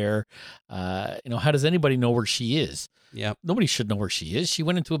she's there? How does anybody know where she is? Yep. Nobody should know where she is. She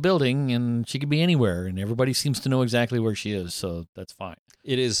went into a building and she could be anywhere, and everybody seems to know exactly where she is, so that's fine.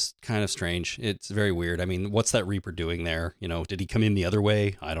 It is kind of strange. It's very weird. I mean, what's that Reaper doing there? Did he come in the other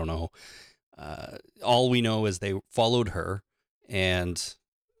way? I don't know. All we know is they followed her, and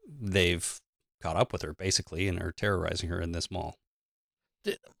they've caught up with her, basically, and are terrorizing her in this mall.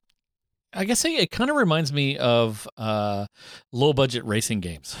 I guess it kind of reminds me of low-budget racing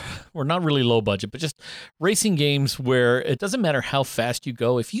games. Or not really low-budget, but just racing games where it doesn't matter how fast you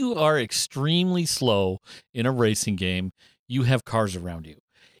go. If you are extremely slow in a racing game, you have cars around you.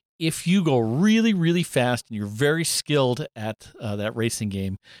 If you go really, really fast and you're very skilled at that racing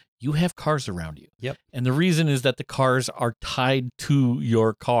game, you have cars around you. Yep. And the reason is that the cars are tied to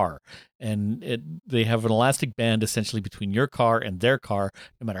your car. And they have an elastic band essentially between your car and their car.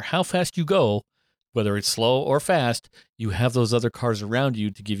 No matter how fast you go, whether it's slow or fast, you have those other cars around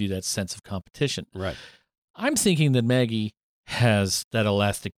you to give you that sense of competition. Right. I'm thinking that Maggie has that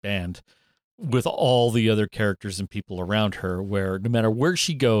elastic band with all the other characters and people around her, where no matter where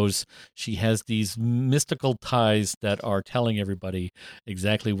she goes, she has these mystical ties that are telling everybody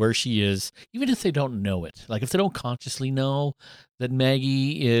exactly where she is, even if they don't know it. Like, if they don't consciously know that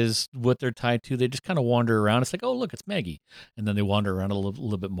Maggie is what they're tied to, they just kind of wander around. It's like, oh, look, it's Maggie. And then they wander around a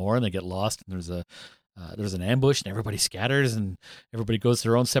little bit more, and they get lost, and there's an ambush, and everybody scatters, and everybody goes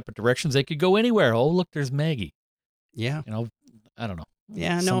their own separate directions. They could go anywhere. Oh, look, there's Maggie. Yeah. I don't know.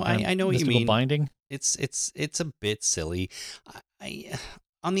 Yeah, no, I know what you mean. Binding. It's a bit silly.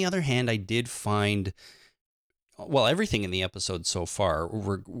 On the other hand, I did find, everything in the episode so far,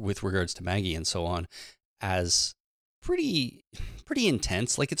 with regards to Maggie and so on, as pretty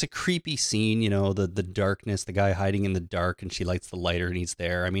intense. Like, it's a creepy scene, the darkness, the guy hiding in the dark, and she lights the lighter and he's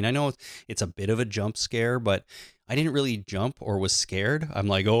there. I mean, I know it's a bit of a jump scare, but I didn't really jump or was scared. I'm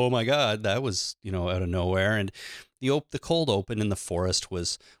like, oh my God, that was, out of nowhere. And the cold open in the forest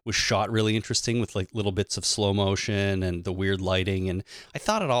was shot really interesting with like little bits of slow motion and the weird lighting. And I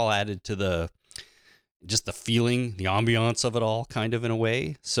thought it all added to the feeling, the ambiance of it all, kind of, in a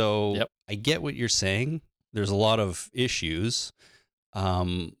way. So yep. I get what you're saying. There's a lot of issues,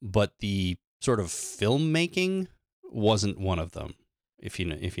 but the sort of filmmaking wasn't one of them, if you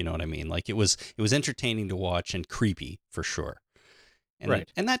know what I mean. Like, it was entertaining to watch and creepy for sure. And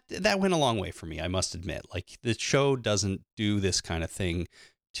right. And that went a long way for me, I must admit. Like, the show doesn't do this kind of thing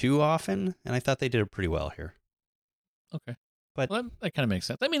too often, and I thought they did it pretty well here. Okay. But that kind of makes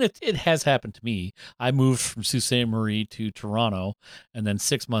sense. I mean, it has happened to me. I moved from Sault Ste. Marie to Toronto, and then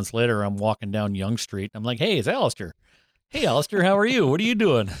 6 months later, I'm walking down Yonge Street. I'm like, hey, it's Alistair. Hey, Alistair, how are you? What are you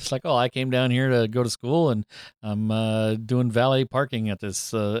doing? It's like, oh, I came down here to go to school, and I'm doing valet parking at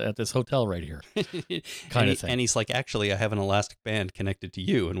this hotel right here. Kind of thing. And he's like, actually, I have an elastic band connected to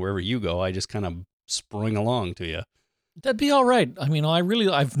you, and wherever you go, I just kind of spring along to you. That'd be all right. I mean, I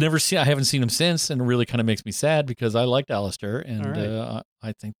haven't seen him since, and it really kind of makes me sad because I liked Alistair, and right.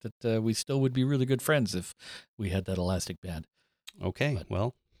 I think that we still would be really good friends if we had that elastic band. Okay, but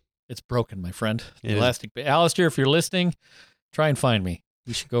well. It's broken, my friend. Elastic band. Alistair, if you're listening, try and find me.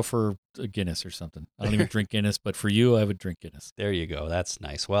 We should go for a Guinness or something. I don't even drink Guinness, but for you, I would drink Guinness. There you go. That's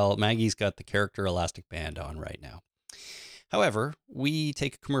nice. Well, Maggie's got the character elastic band on right now. However, we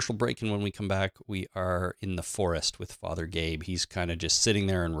take a commercial break, and when we come back, we are in the forest with Father Gabe. He's kind of just sitting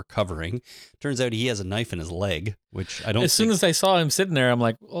there and recovering. Turns out he has a knife in his leg, which I don't As soon as I saw him sitting there, I'm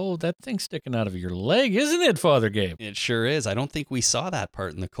like, oh, that thing's sticking out of your leg, isn't it, Father Gabe? It sure is. I don't think we saw that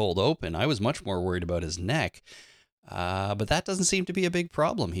part in the cold open. I was much more worried about his neck. But that doesn't seem to be a big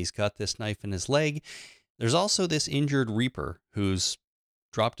problem. He's got this knife in his leg. There's also this injured Reaper who's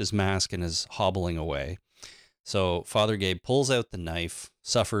dropped his mask and is hobbling away. So Father Gabe pulls out the knife,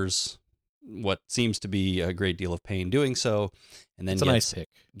 suffers what seems to be a great deal of pain doing so, and then It's an ice pick,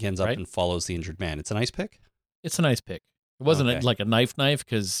 gets up right? and follows the injured man. It's an ice pick? It's an ice pick. It wasn't Okay. like a knife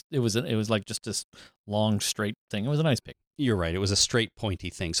because it was like just this long straight thing. It was an ice pick. You're right. It was a straight pointy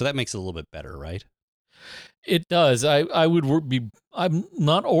thing. So that makes it a little bit better, right? It does. I would be. I'm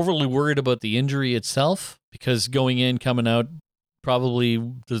not overly worried about the injury itself because going in, coming out, probably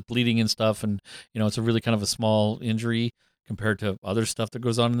there's bleeding and stuff, and it's a really kind of a small injury compared to other stuff that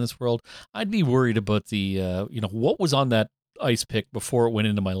goes on in this world. I'd be worried about the what was on that ice pick before it went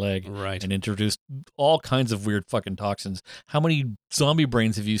into my leg Right. and introduced all kinds of weird fucking toxins. How many zombie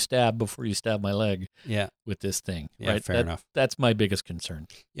brains have you stabbed before you stab my leg Yeah. with this thing? Yeah, right? fair enough. That's my biggest concern.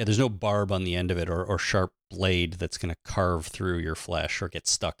 Yeah, there's no barb on the end of it or sharp blade that's going to carve through your flesh or get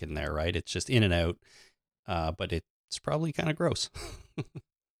stuck in there, right? It's just in and out, but it's probably kind of gross.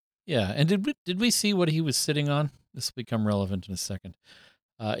 Yeah, and did we see what he was sitting on? This will become relevant in a second.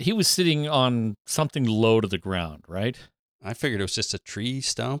 He was sitting on something low to the ground, right? I figured it was just a tree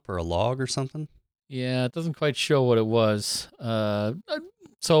stump or a log or something. Yeah, it doesn't quite show what it was.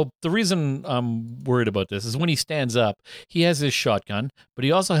 So the reason I'm worried about this is when he stands up, he has his shotgun, but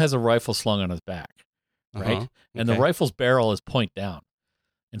he also has a rifle slung on his back, right? Uh-huh. And the Okay. rifle's barrel is point down.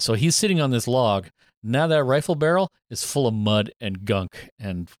 And so he's sitting on this log. Now that rifle barrel is full of mud and gunk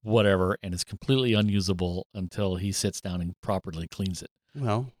and whatever, and is completely unusable until he sits down and properly cleans it.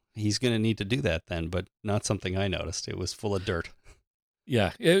 Well, he's going to need to do that then, but not something I noticed. It was full of dirt.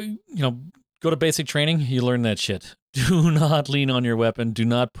 Yeah, go to basic training, you learn that shit. Do not lean on your weapon. Do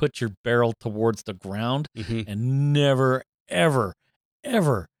not put your barrel towards the ground, Mm-hmm. and never, ever,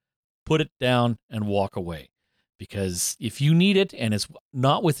 ever put it down and walk away. Because if you need it and it's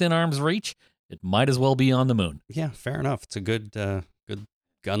not within arm's reach, it might as well be on the moon. Yeah, fair enough. It's a good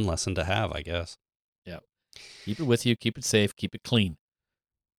gun lesson to have, I guess. Keep it with you. Keep it safe. Keep it clean.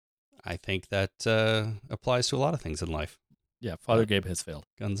 I think that applies to a lot of things in life. Yeah, Father Gabe has failed.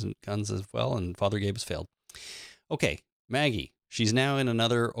 Guns as well, and Father Gabe has failed. Okay, Maggie. She's now in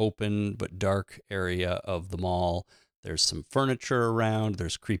another open but dark area of the mall. There's some furniture around.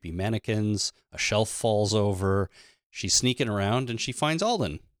 There's creepy mannequins. A shelf falls over. She's sneaking around, and she finds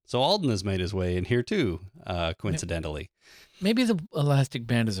Alden. So Alden has made his way in here too, coincidentally. Maybe the elastic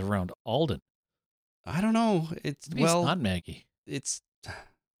band is around Alden. I don't know. It's Maybe it's not Maggie. it's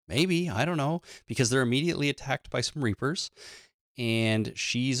maybe, I don't know, because they're immediately attacked by some Reapers, and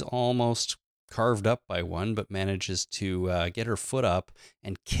she's almost carved up by one, but manages to get her foot up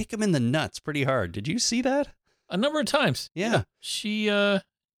and kick him in the nuts pretty hard. Did you see that? A number of times. Yeah. She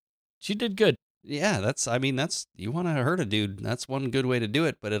did good. Yeah, that's you want to hurt a dude. That's one good way to do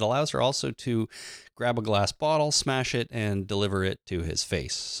it, but it allows her also to grab a glass bottle, smash it, and deliver it to his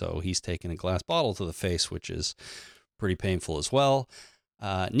face. So he's taking a glass bottle to the face, which is pretty painful as well.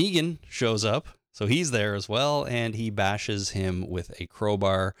 Negan shows up, so he's there as well, and he bashes him with a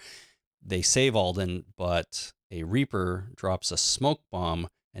crowbar. They save Alden, but a Reaper drops a smoke bomb,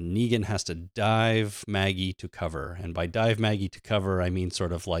 and Negan has to dive Maggie to cover. And by dive Maggie to cover, I mean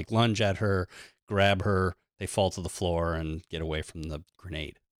sort of like lunge at her, grab her, they fall to the floor and get away from the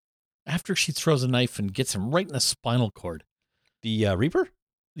grenade. After she throws a knife and gets him right in the spinal cord. The Reaper?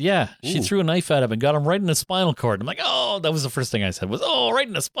 Yeah, she Ooh. threw a knife at him and got him right in the spinal cord. I'm like, oh, that was the first thing I said was, oh, right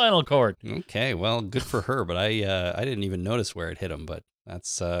in the spinal cord. Okay, well, good for her, but I didn't even notice where it hit him, but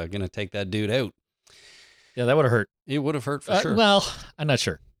that's going to take that dude out. Yeah, that would have hurt. It would have hurt for sure. Well, I'm not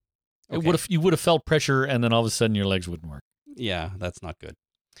sure. Okay. You would have felt pressure, and then all of a sudden your legs wouldn't work. Yeah, that's not good.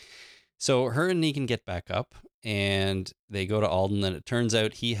 So her and Negan get back up, and they go to Alden, and it turns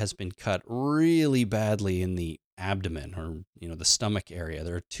out he has been cut really badly in the abdomen, or the stomach area.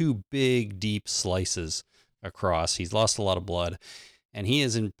 There are two big, deep slices across. He's lost a lot of blood, and he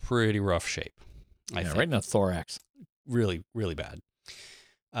is in pretty rough shape. I think. Right in the thorax. Really, really bad.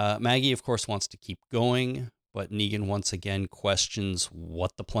 Maggie, of course, wants to keep going, but Negan once again questions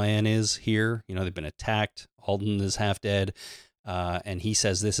what the plan is here. They've been attacked. Alden is half dead. And he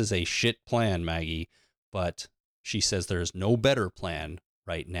says, this is a shit plan, Maggie. But she says there's no better plan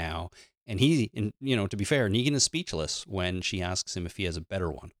right now. And to be fair, Negan is speechless when she asks him if he has a better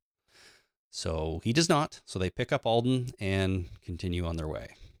one. So he does not. So they pick up Alden and continue on their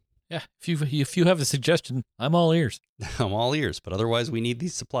way. Yeah, if you have a suggestion, I'm all ears. I'm all ears, but otherwise we need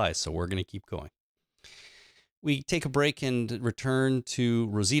these supplies, so we're going to keep going. We take a break and return to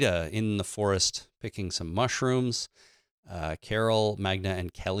Rosita in the forest picking some mushrooms. Carol, Magna,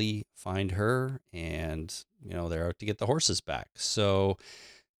 and Kelly find her, and they're out to get the horses back. So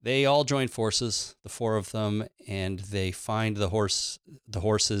they all join forces, the four of them, and they find the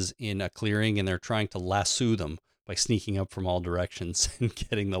horses in a clearing, and they're trying to lasso them by sneaking up from all directions and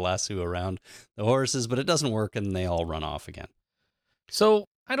getting the lasso around the horses, but it doesn't work, and they all run off again. So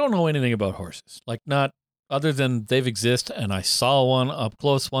I don't know anything about horses, like not other than they've exist, and I saw one up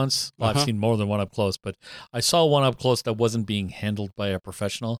close once. Well, I've seen more than one up close, but I saw one up close that wasn't being handled by a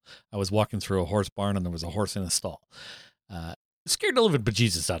professional. I was walking through a horse barn, and there was a horse in a stall. It scared the living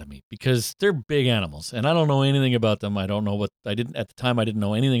bejesus out of me because they're big animals, and I don't know anything about them. I don't know at the time. I didn't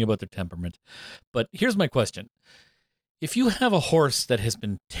know anything about their temperament. But here's my question: if you have a horse that has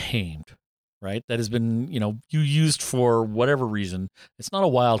been tamed, right, that has been you used for whatever reason, it's not a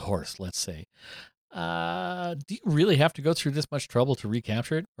wild horse, let's say. Do you really have to go through this much trouble to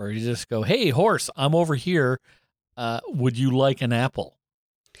recapture it, or you just go, "Hey, horse, I'm over here. Would you like an apple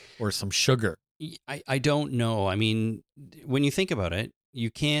or some sugar?" I don't know. I mean, when you think about it,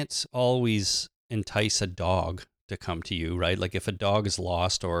 you can't always entice a dog to come to you, right? Like if a dog is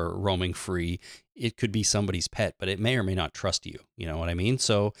lost or roaming free, it could be somebody's pet, but it may or may not trust you. You know what I mean?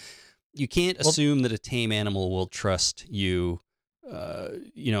 So you can't assume that a tame animal will trust you.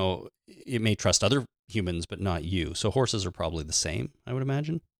 It may trust other humans, but not you. So horses are probably the same, I would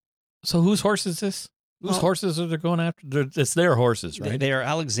imagine. So whose horse is this? Whose horses are they going after? It's their horses, right? They are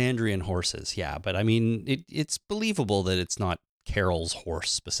Alexandrian horses, yeah. But I mean, it's believable that it's not Carol's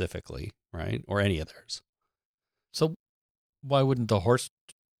horse specifically, right? Or any of theirs. So why wouldn't the horse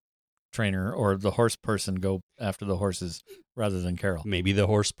trainer or the horse person go after the horses rather than Carol? Maybe the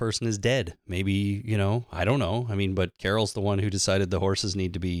horse person is dead. Maybe, I don't know. I mean, but Carol's the one who decided the horses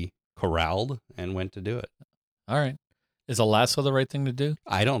need to be corralled and went to do it. All right. Is a lasso the right thing to do?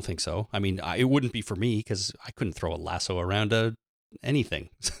 I don't think so. I mean, it wouldn't be for me because I couldn't throw a lasso around anything,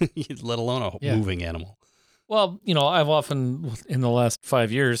 let alone a moving animal. Well, I've often, in the last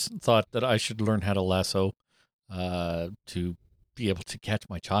 5 years, thought that I should learn how to lasso to be able to catch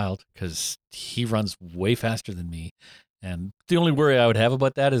my child because he runs way faster than me. And the only worry I would have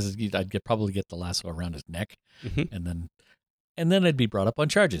about that is I'd probably get the lasso around his neck, and then I'd be brought up on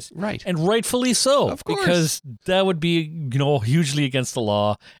charges. Right. And rightfully so. Of course. Because that would be, hugely against the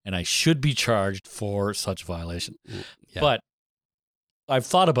law, and I should be charged for such violation. Yeah. But I've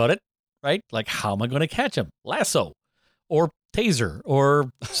thought about it, right? Like, how am I going to catch him? Lasso or taser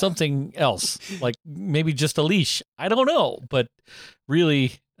or something else, like maybe just a leash. I don't know. But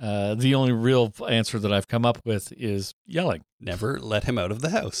really, the only real answer that I've come up with is yelling. Never let him out of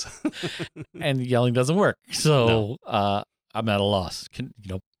the house. And yelling doesn't work. So I'm at a loss.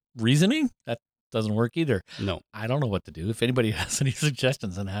 Reasoning? That doesn't work either. No. I don't know what to do. If anybody has any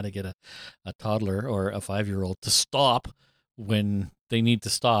suggestions on how to get a toddler or a 5-year-old to stop when they need to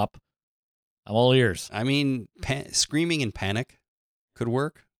stop, I'm all ears. I mean, screaming in panic could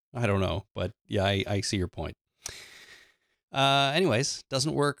work. I don't know. But yeah, I see your point. Anyways,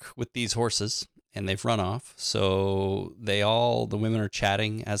 doesn't work with these horses, and they've run off. So the women are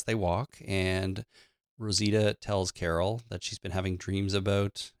chatting as they walk, and Rosita tells Carol that she's been having dreams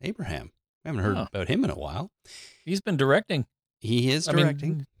about Abraham. I haven't heard about him in a while. He's been directing. He is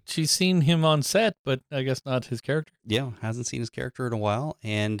directing. I mean, she's seen him on set, but I guess not his character. Yeah, hasn't seen his character in a while.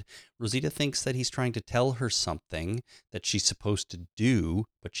 And Rosita thinks that he's trying to tell her something that she's supposed to do,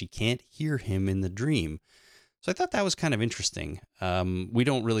 but she can't hear him in the dream. So I thought that was kind of interesting. We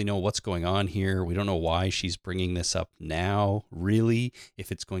don't really know what's going on here. We don't know why she's bringing this up now, really.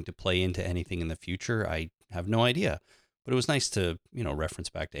 If it's going to play into anything in the future, I have no idea. But it was nice to,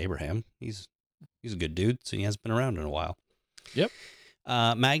 reference back to Abraham. He's a good dude, so he hasn't been around in a while. Yep.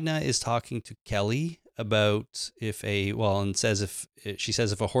 Magna is talking to Kelly about she says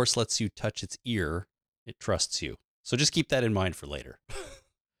if a horse lets you touch its ear, it trusts you. So just keep that in mind for later.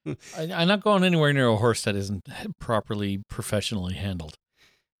 I'm not going anywhere near a horse that isn't properly professionally handled.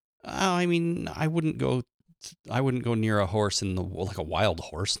 I mean, I wouldn't go near a horse like a wild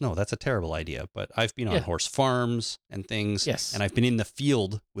horse. No, that's a terrible idea. But I've been on horse farms and things. Yes. And I've been in the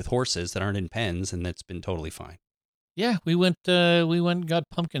field with horses that aren't in pens, and it's been totally fine. Yeah, we went and got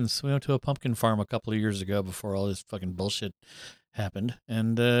pumpkins. We went to a pumpkin farm a couple of years ago before all this fucking bullshit happened.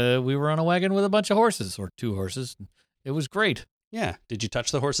 And we were on a wagon with a bunch of horses, or 2 horses. It was great. Yeah. Did you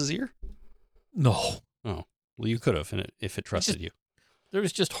touch the horse's ear? No. Oh, well, you could have if it trusted you. There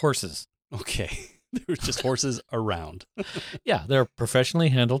was just horses. Okay. There were just horses around. Yeah, they're professionally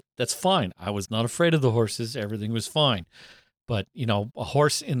handled. That's fine. I was not afraid of the horses. Everything was fine. But, a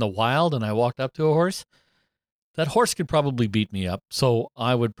horse in the wild and I walked up to a horse, that horse could probably beat me up. So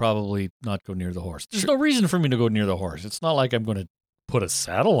I would probably not go near the horse. There's no reason for me to go near the horse. It's not like I'm going to put a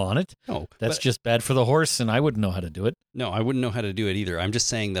saddle on it. No. That's just bad for the horse and I wouldn't know how to do it. No, I wouldn't know how to do it either. I'm just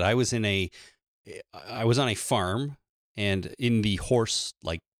saying that I was on a farm and in the horse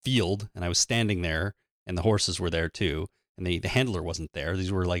field, and I was standing there and the horses were there too. And the handler wasn't there.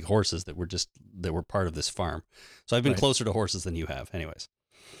 These were like horses that were part of this farm. So I've been closer to horses than you have. Anyways,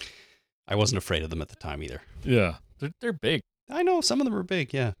 I wasn't afraid of them at the time either. Yeah. They're big. I know some of them are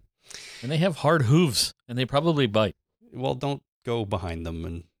big. Yeah. And they have hard hooves and they probably bite. Well, don't go behind them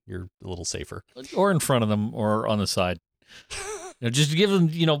and you're a little safer. Or in front of them or on the side. Just give them,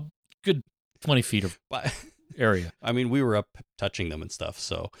 good 20 feet of area. I mean, we were up touching them and stuff.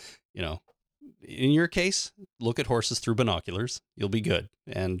 So, in your case, look at horses through binoculars. You'll be good.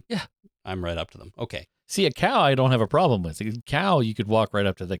 And yeah, I'm right up to them. Okay. See, a cow I don't have a problem with. A cow, you could walk right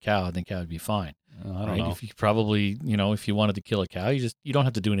up to the cow and the cow would be fine. I don't know. If you probably, if you wanted to kill a cow, you don't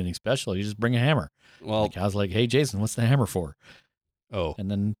have to do anything special. You just bring a hammer. Well, and the cow's like, "Hey, Jason, what's the hammer for?" Oh. And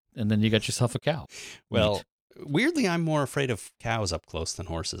then you got yourself a cow. Well, weirdly, I'm more afraid of cows up close than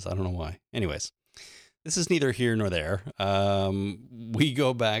horses. I don't know why. Anyways. This is neither here nor there. We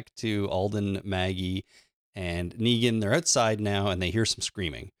go back to Alden, Maggie, and Negan. They're outside now, and they hear some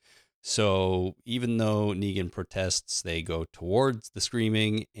screaming. So even though Negan protests, they go towards the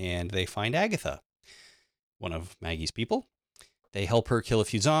screaming, and they find Agatha, one of Maggie's people. They help her kill a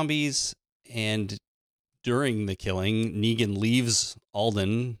few zombies, and during the killing, Negan leaves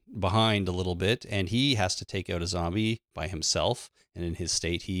Alden behind a little bit, and he has to take out a zombie by himself. And in his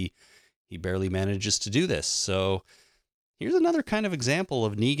state, he barely manages to do this. So here's another kind of example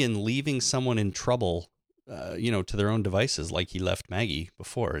of Negan leaving someone in trouble, to their own devices, like he left Maggie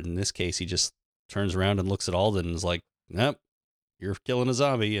before. In this case, he just turns around and looks at Alden and is like, nope, you're killing a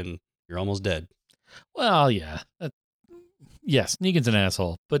zombie and you're almost dead. Well, yeah. Yes, Negan's an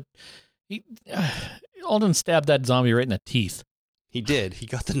asshole, but Alden stabbed that zombie right in the teeth. He did. He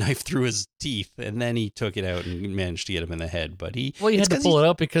got the knife through his teeth, and then he took it out and managed to get him in the head. But he had to pull it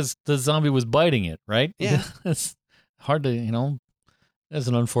out because the zombie was biting it, right? Yeah, it's hard to, that's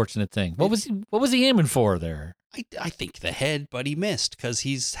an unfortunate thing. What was he aiming for there? I think the head, but he missed because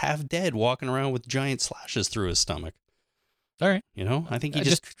he's half dead, walking around with giant slashes through his stomach. All right, I think he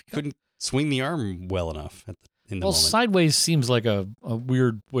just couldn't swing the arm well enough in the moment. Sideways seems like a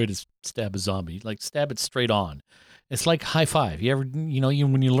weird way to stab a zombie. Like stab it straight on. It's like high five. You ever,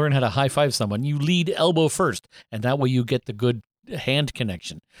 when you learn how to high five someone, you lead elbow first, and that way you get the good hand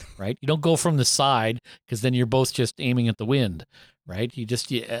connection, right? You don't go from the side because then you're both just aiming at the wind, right? You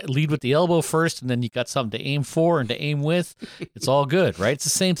lead with the elbow first, and then you got something to aim for and to aim with. It's all good, right? It's the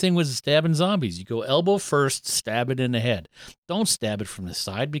same thing with stabbing zombies. You go elbow first, stab it in the head. Don't stab it from the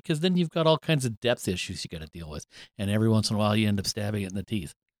side because then you've got all kinds of depth issues you got to deal with, and every once in a while you end up stabbing it in the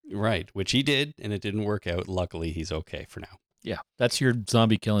teeth. Right, which he did, and it didn't work out. Luckily, he's okay for now. Yeah, that's your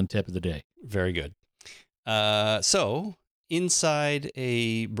zombie killing tip of the day. Very good. So, inside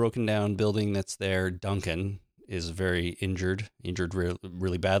a broken down building that's there, Duncan is very injured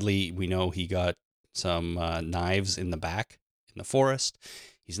really badly. We know he got some knives in the back in the forest.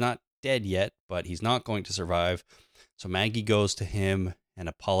 He's not dead yet, but he's not going to survive. So Maggie goes to him and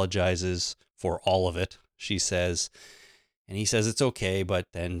apologizes for all of it, she says. And he says it's okay, but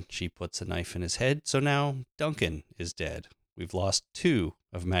then she puts a knife in his head. So now Duncan is dead. We've lost 2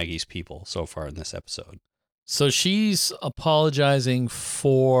 of Maggie's people so far in this episode. So she's apologizing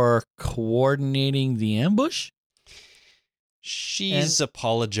for coordinating the ambush? She's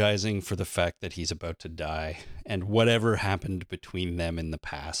apologizing for the fact that he's about to die and whatever happened between them in the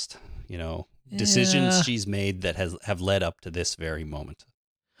past. Decisions she's made that have led up to this very moment.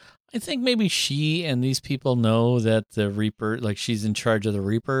 I think maybe she and these people know that the Reaper, she's in charge of the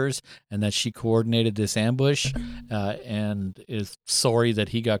Reapers and that she coordinated this ambush and is sorry that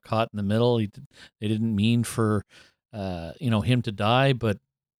he got caught in the middle. They didn't mean for, him to die, but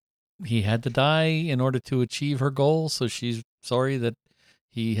he had to die in order to achieve her goal. So she's sorry that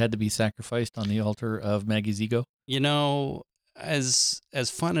he had to be sacrificed on the altar of Maggie's ego. As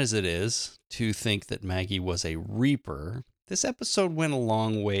fun as it is to think that Maggie was a Reaper, this episode went a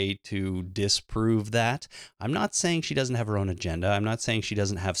long way to disprove that. I'm not saying she doesn't have her own agenda. I'm not saying she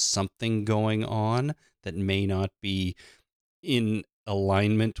doesn't have something going on that may not be in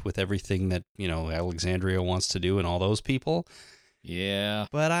alignment with everything that, Alexandria wants to do and all those people. Yeah.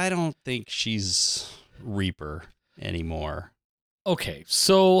 But I don't think she's Reaper anymore. Okay,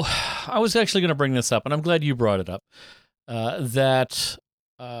 so I was actually going to bring this up, and I'm glad you brought it up. That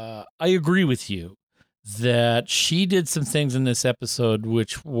I agree with you that she did some things in this episode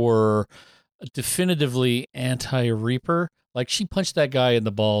which were definitively anti-Reaper. Like she punched that guy in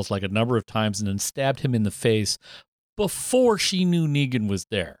the balls like a number of times and then stabbed him in the face before she knew Negan was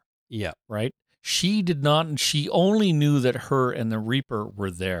there. Yeah. Right? She did not. She only knew that her and the Reaper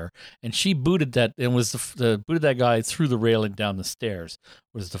were there, and she booted that and was booted that guy through the railing down the stairs.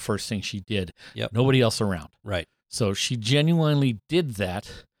 Was the first thing she did. Yep. Nobody else around. Right. So she genuinely did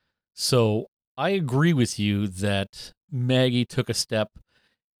that. So I agree with you that Maggie took a step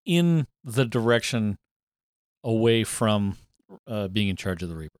in the direction away from being in charge of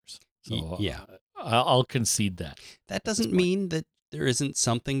the Reapers. So yeah, I'll concede that. That doesn't mean that there isn't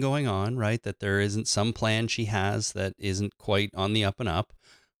something going on, right? That there isn't some plan she has that isn't quite on the up and up,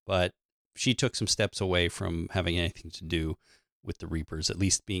 but she took some steps away from having anything to do with the Reapers, at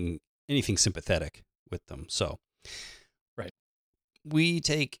least being anything sympathetic with them. So, right. We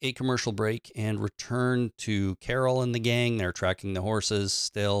take a commercial break and return to Carol and the gang. They're tracking the horses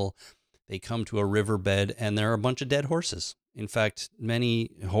still. They come to a riverbed and there are a bunch of dead horses. In fact,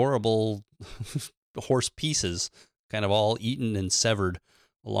 many horrible horse pieces kind of all eaten and severed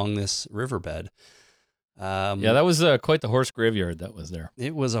along this riverbed. That was quite the horse graveyard that was there.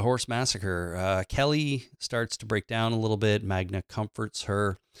 It was a horse massacre. Kelly starts to break down a little bit. Magna comforts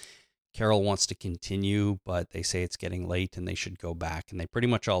her. Carol wants to continue, but they say it's getting late and they should go back. And they pretty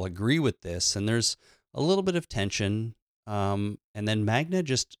much all agree with this. And there's a little bit of tension. And then Magna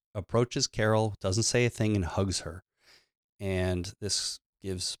just approaches Carol, doesn't say a thing, and hugs her. And this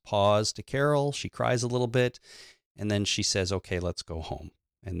gives pause to Carol. She cries a little bit. And then she says, okay, let's go home.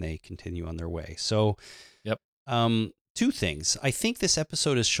 And they continue on their way. So, yep. Two things. I think this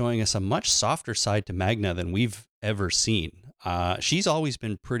episode is showing us a much softer side to Magna than we've ever seen. She's always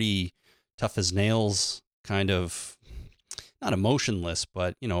been pretty tough as nails, kind of not emotionless,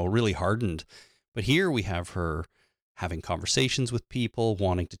 but, really hardened. But here we have her having conversations with people,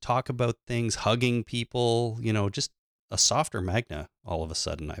 wanting to talk about things, hugging people, just a softer Magna all of a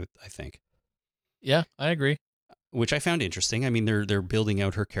sudden, I think. Yeah, I agree. Which I found interesting. I mean, they're building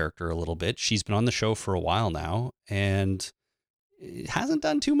out her character a little bit. She's been on the show for a while now and it hasn't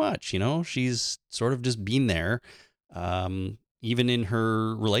done too much, She's sort of just been there. Even in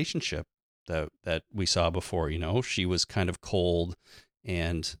her relationship that we saw before, she was kind of cold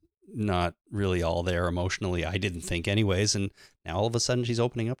and not really all there emotionally, I didn't think anyways. And now all of a sudden she's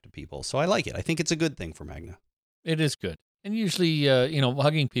opening up to people. So I like it. I think it's a good thing for Magna. It is good. And usually,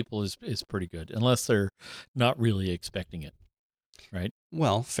 hugging people is pretty good, unless they're not really expecting it, right?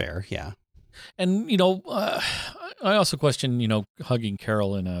 Well, fair, yeah. And, I also question, hugging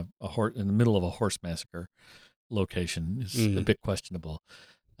Carol in in the middle of a horse massacre location is a bit questionable.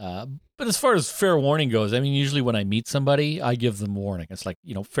 But as far as fair warning goes, I mean, usually when I meet somebody, I give them warning. It's like,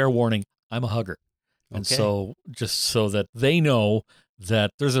 fair warning, I'm a hugger. And so just so that they know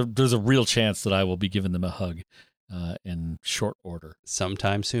that there's a real chance that I will be giving them a hug in short order.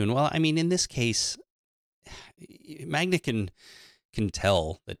 Sometime soon. Well, I mean, in this case, Magna can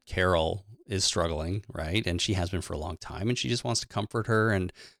tell that Carol is struggling, right? And she has been for a long time, and she just wants to comfort her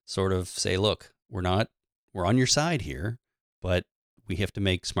and sort of say, look, we're on your side here, but we have to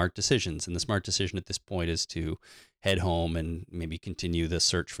make smart decisions. And the smart decision at this point is to head home and maybe continue the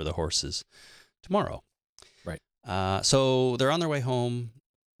search for the horses tomorrow. Right. So they're on their way home.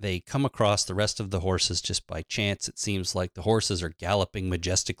 They come across the rest of the horses just by chance. It seems like the horses are galloping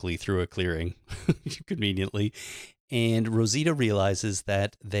majestically through a clearing, conveniently. And Rosita realizes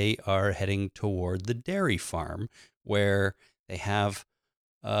that they are heading toward the dairy farm where they have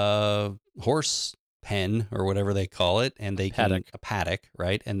a horse pen or whatever they call it. And they can, a paddock,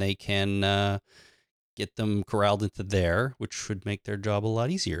 right? And they can get them corralled into there, which would make their job a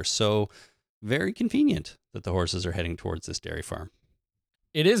lot easier. So very convenient that the horses are heading towards this dairy farm.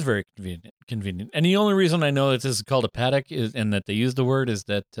 It is very convenient. And the only reason I know that this is called a paddock and that they use the word is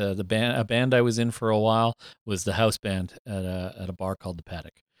that a band I was in for a while was the house band at a bar called the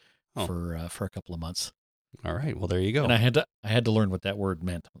Paddock for a couple of months. All right. Well, there you go. And I had to learn what that word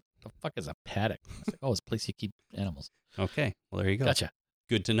meant. What the fuck is a paddock? It's like, it's a place you keep animals. Okay. Well, there you go. Gotcha.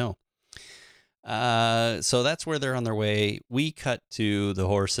 Good to know. So that's where they're on their way. We cut to the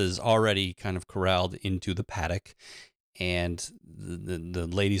horses already kind of corralled into the paddock. And the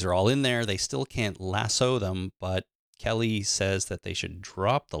ladies are all in there. They still can't lasso them, but Kelly says that they should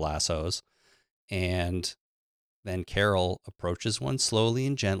drop the lassos. And then Carol approaches one slowly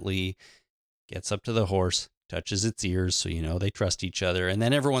and gently, gets up to the horse, touches its ears, so they trust each other. And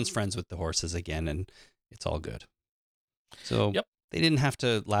then everyone's friends with the horses again, and it's all good. So they didn't have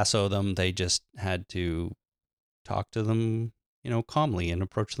to lasso them. They just had to talk to them, calmly and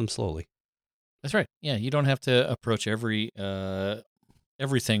approach them slowly. That's right. Yeah, you don't have to approach everything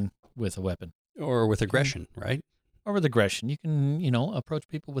with a weapon Or with aggression, right? or with aggression. You can, approach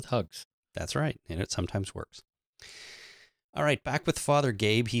people with hugs. That's right. And it sometimes works. All right, back with Father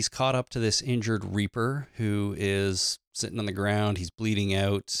Gabe. He's caught up to this injured Reaper who is sitting on the ground. He's bleeding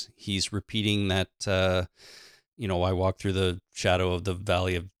out. He's repeating that, I walk through the shadow of the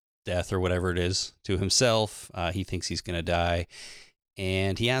valley of death or whatever it is to himself. He thinks he's going to die.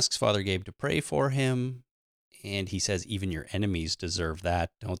 And he asks Father Gabe to pray for him. And he says, even your enemies deserve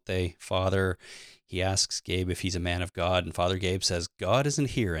that, don't they, Father? He asks Gabe if he's a man of God. And Father Gabe says, God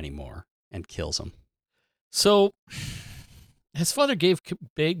isn't here anymore, and kills him. So, has Father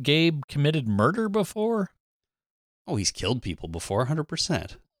Gabe committed murder before? Oh, he's killed people before,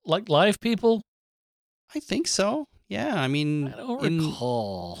 100%. Like live people? I think so. Yeah, I mean... I don't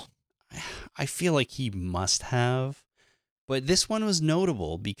recall. I feel like he must have. But this one was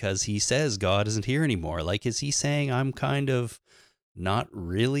notable because he says God isn't here anymore. Like, is he saying I'm kind of not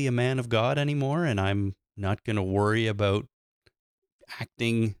really a man of God anymore, and I'm not going to worry about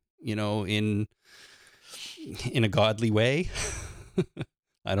acting, in a godly way?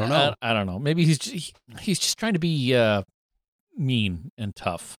 I don't know. I don't know. Maybe he's just trying to be mean and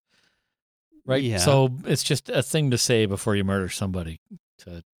tough, right? Yeah. So it's just a thing to say before you murder somebody.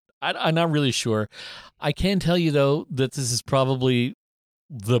 I'm not really sure. I can tell you though that this is probably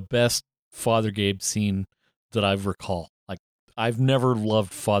the best Father Gabe scene that I've recall. Like, I've never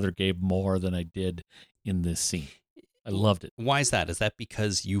loved Father Gabe more than I did in this scene. I loved it. Why is that? Is that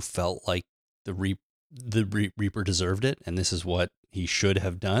because you felt like the Reaper deserved it, and this is what he should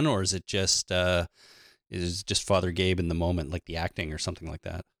have done, or is it just Father Gabe in the moment, like the acting or something like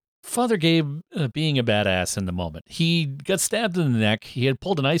that? Father Gabe being a badass in the moment. He got stabbed in the neck. He had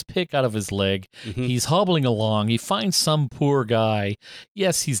pulled an ice pick out of his leg. Mm-hmm. He's hobbling along. He finds some poor guy.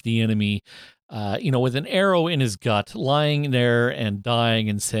 Yes, he's the enemy. With an arrow in his gut, lying there and dying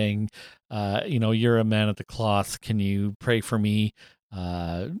and saying, you're a man of the cloth. Can you pray for me?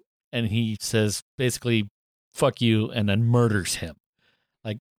 And he says, basically, fuck you, and then murders him.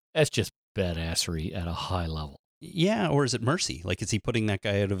 Like, that's just badassery at a high level. Yeah, or is it mercy? Like, is he putting that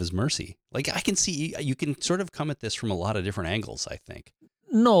guy out of his mercy? Like, I can see, you can sort of come at this from a lot of different angles, I think.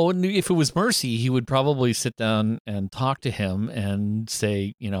 No, if it was mercy, he would probably sit down and talk to him and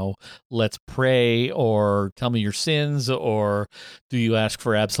say, let's pray, or tell me your sins, or do you ask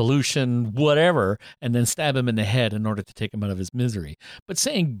for absolution, whatever, and then stab him in the head in order to take him out of his misery. But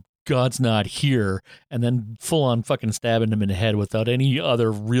saying God's not here and then full on fucking stabbing him in the head without any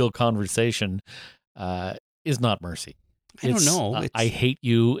other real conversation is not mercy. I don't know. I hate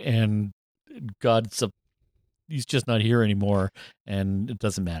you, and he's just not here anymore, and it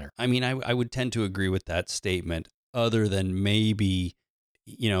doesn't matter. I mean, I would tend to agree with that statement, other than maybe,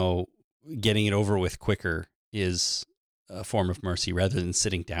 getting it over with quicker is a form of mercy rather than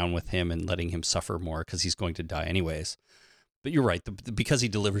sitting down with him and letting him suffer more because he's going to die anyways. But you're right. Because he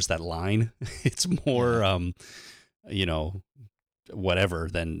delivers that line, it's more, whatever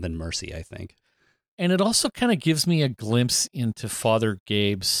than mercy, I think. And it also kind of gives me a glimpse into Father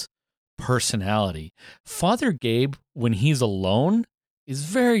Gabe's personality. Father Gabe, when he's alone, is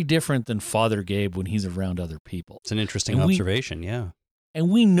very different than Father Gabe when he's around other people. It's an interesting observation, yeah.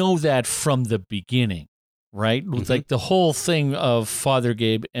 And we know that from the beginning, right? Mm-hmm. Like, the whole thing of Father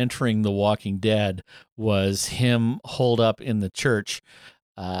Gabe entering The Walking Dead was him holed up in the church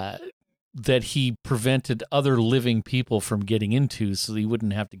that he prevented other living people from getting into so he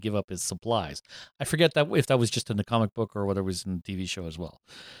wouldn't have to give up his supplies. I forget that if that was just in the comic book or whether it was in the TV show as well.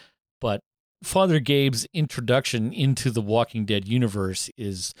 But Father Gabe's introduction into the Walking Dead universe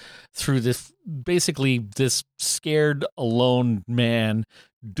is through this scared, alone man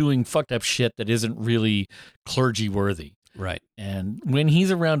doing fucked up shit that isn't really clergy worthy. Right. And when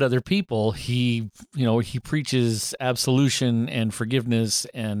he's around other people, he preaches absolution and forgiveness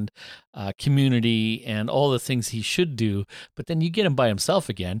and community and all the things he should do. But then you get him by himself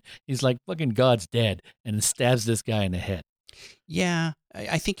again. He's like, fucking God's dead, and stabs this guy in the head. Yeah,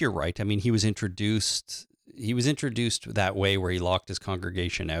 I think you're right. I mean, he was introduced that way where he locked his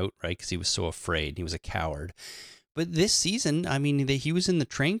congregation out, right? Because he was so afraid. He was a coward. But this season, I mean, he was in the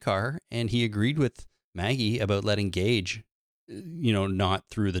train car and he agreed with Maggie about letting Gage, not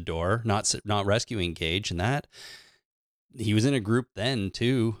through the door, not rescuing Gage, and that he was in a group then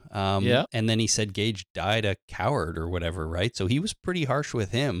too. Yeah. And then he said Gage died a coward or whatever, right? So he was pretty harsh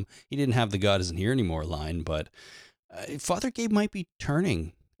with him. He didn't have the God isn't here anymore line, but Father Gabe might be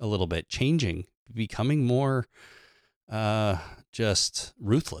turning a little bit, changing, becoming more just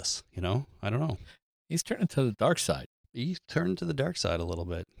ruthless, I don't know. He's turning to the dark side. He's turned to the dark side a little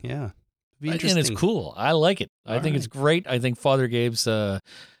bit. Yeah. Be And it's interesting. cool. I like it. I think it's great. I think Father Gabe's,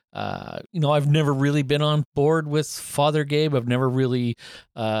 I've never really been on board with Father Gabe. I've never really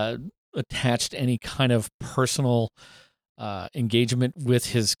attached any kind of personal engagement with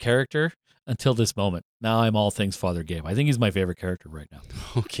his character until this moment. Now I'm all things Father Gabe. I think he's my favorite character right now.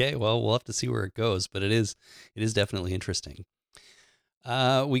 Okay, well, we'll have to see where it goes, but it is definitely interesting.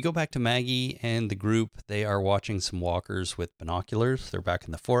 We go back to Maggie and the group. They are watching some walkers with binoculars. They're back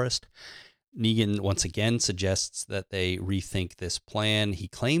in the forest. Negan once again suggests that they rethink this plan. He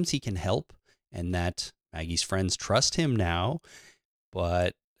claims he can help and that Maggie's friends trust him now.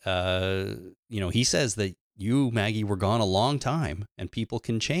 But, he says that you, Maggie, were gone a long time and people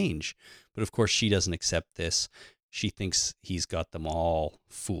can change. But of course, she doesn't accept this. She thinks he's got them all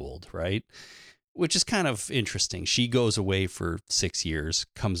fooled, right? Which is kind of interesting. She goes away for 6 years,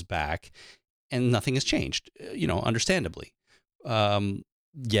 comes back, and nothing has changed, understandably.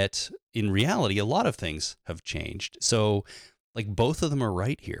 Yet, in reality, a lot of things have changed. So, both of them are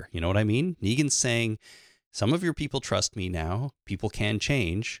right here. You know what I mean? Negan's saying, some of your people trust me now. People can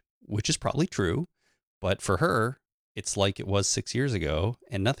change, which is probably true. But for her, it's like it was 6 years ago,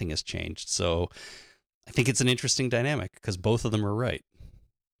 and nothing has changed. So, I think it's an interesting dynamic because both of them are right.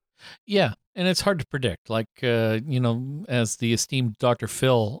 Yeah, and it's hard to predict. As the esteemed Dr.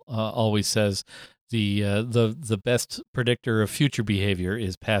 Phil always says, the best predictor of future behavior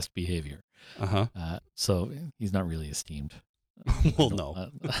is past behavior. So he's not really esteemed. Well, no.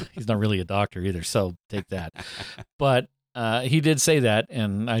 He's not really a doctor either, so take that. But he did say that,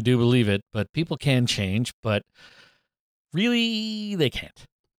 and I do believe it. But people can change, but really they can't.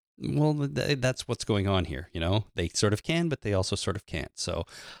 Well, that's what's going on here. They sort of can, but they also sort of can't. So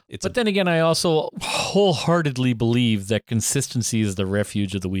But then again, I also wholeheartedly believe that consistency is the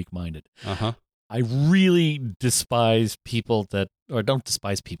refuge of the weak-minded. I really despise people don't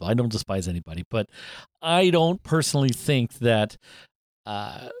despise people. I don't despise anybody, but I don't personally think that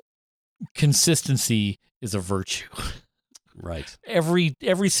consistency is a virtue. Right.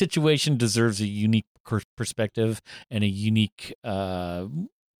 Every situation deserves a unique perspective and a unique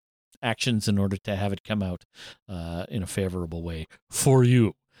actions in order to have it come out in a favorable way for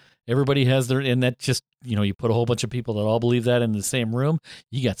you. Everybody has and that just, you put a whole bunch of people that all believe that in the same room,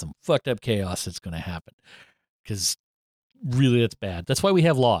 you got some fucked up chaos that's going to happen. Because really, that's bad. That's why we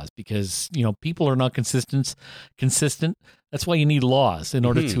have laws, because, people are not consistent. That's why you need laws in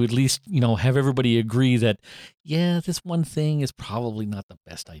order to at least, have everybody agree that, yeah, this one thing is probably not the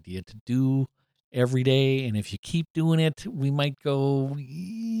best idea to do every day, and if you keep doing it, we might go,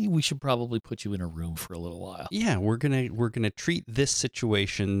 we should probably put you in a room for a little while. Yeah, we're gonna treat this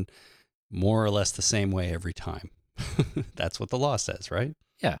situation more or less the same way every time. That's what the law says, right?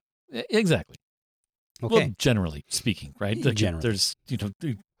 Yeah, exactly. Okay. Well, generally speaking, right? Generally. There's,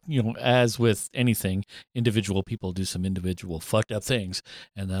 as with anything, individual people do some individual fucked up things,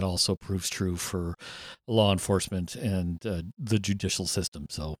 and that also proves true for law enforcement and the judicial system.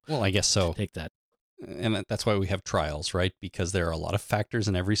 So, well, I guess so. Take that. And that's why we have trials, right? Because there are a lot of factors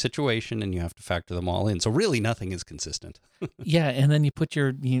in every situation, and you have to factor them all in. So really, nothing is consistent. Yeah, and then you put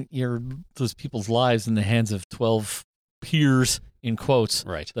your those people's lives in the hands of 12 peers, in quotes,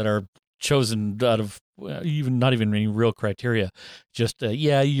 right, that are chosen out of not even any real criteria. Just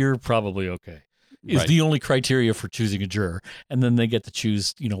you're probably okay is right. The only criteria for choosing a juror, and then they get to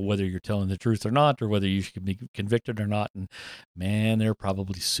choose, whether you're telling the truth or not, or whether you should be convicted or not. And man, they're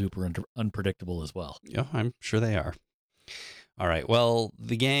probably super unpredictable as well. Yeah, I'm sure they are. All right. Well,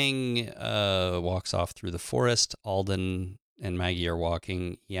 the gang walks off through the forest. Alden and Maggie are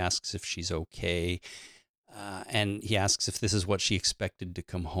walking. He asks if she's okay, and he asks if this is what she expected to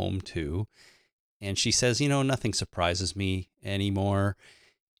come home to. And she says, nothing surprises me anymore.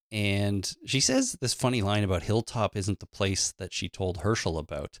 And she says this funny line about Hilltop isn't the place that she told Herschel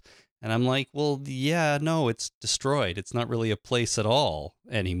about. And I'm like, well, yeah, no, it's destroyed. It's not really a place at all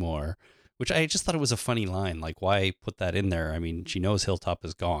anymore, which I just thought it was a funny line. Like, why put that in there? I mean, she knows Hilltop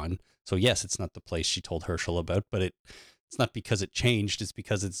is gone. So yes, it's not the place she told Herschel about, but it's not because it changed. It's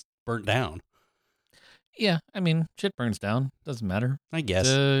because it's burnt down. Yeah, I mean, shit burns down. Doesn't matter. I guess.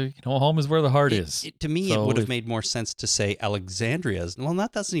 Home is where the heart is. To me, So it would have made more sense to say Alexandria's. Well,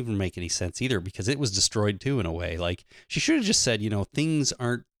 that doesn't even make any sense either, because it was destroyed too in a way. Like, she should have just said, things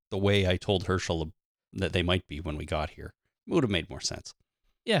aren't the way I told Herschel that they might be when we got here. It would have made more sense.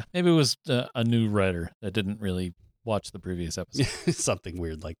 Yeah, maybe it was a new writer that didn't really watch the previous episode. Something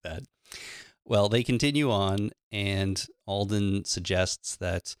weird like that. Well, they continue on, and Alden suggests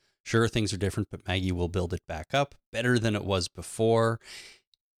that Sure, things are different, but Maggie will build it back up better than it was before.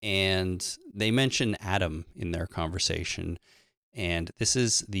 And they mention Adam in their conversation. And this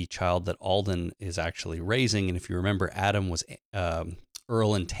is the child that Alden is actually raising. And if you remember, Adam was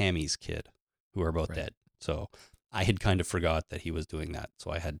Earl and Tammy's kid, who are both dead. So I had kind of forgot that he was doing that.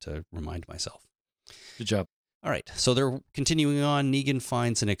 So I had to remind myself. Good job. All right. So they're continuing on. Negan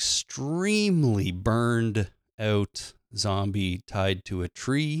finds an extremely burned out zombie tied to a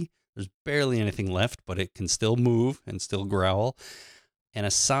tree. There's barely anything left, but it can still move and still growl. And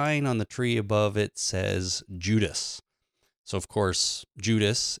a sign on the tree above it says Judas. So, of course,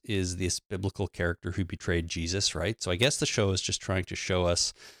 Judas is this biblical character who betrayed Jesus, right? So I guess the show is just trying to show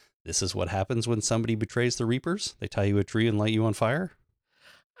us this is what happens when somebody betrays the Reapers. They tie you to a tree and light you on fire.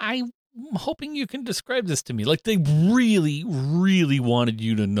 I'm hoping you can describe this to me. Like, they really, really wanted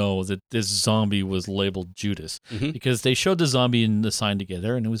you to know that this zombie was labeled Judas, because they showed the zombie and the sign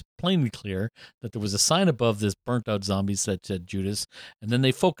together, and it was plainly clear that there was a sign above this burnt out zombie that said Judas, and then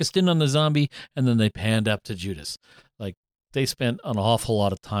they focused in on the zombie, and then they panned up to Judas. Like, they spent an awful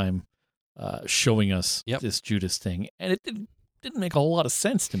lot of time showing us this Judas thing, and it didn't make a whole lot of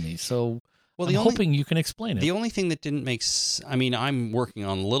sense to me. So I'm hoping you can explain it. The only thing that didn't make I mean, I'm working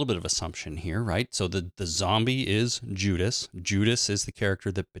on a little bit of assumption here, right? So the zombie is Judas. Judas is the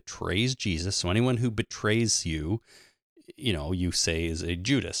character that betrays Jesus. So anyone who betrays you, you say is a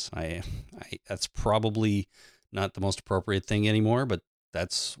Judas. I that's probably not the most appropriate thing anymore, but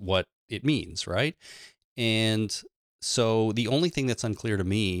that's what it means, right? And so the only thing that's unclear to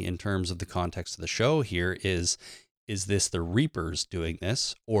me in terms of the context of the show here is this the Reapers doing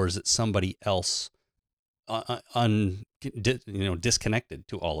this, or is it somebody else disconnected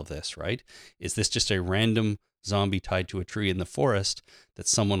to all of this, right? Is this just a random zombie tied to a tree in the forest that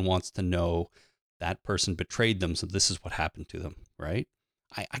someone wants to know that person betrayed them, so this is what happened to them, right?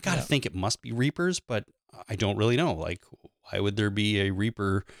 I got to think it must be Reapers, but I don't really know. Like, why would there be a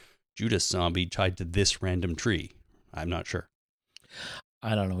Reaper Judas zombie tied to this random tree? I'm not sure.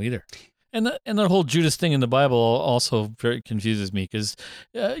 I don't know either. And the whole Judas thing in the Bible also very confuses me because,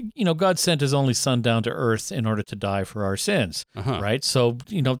 God sent his only son down to earth in order to die for our sins, right? So,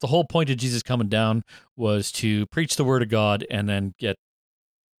 the whole point of Jesus coming down was to preach the word of God and then get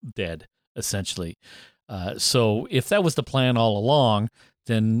dead, essentially. So if that was the plan all along,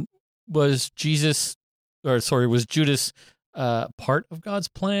 then was Judas part of God's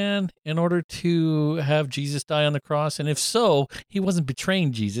plan in order to have Jesus die on the cross? And if so, he wasn't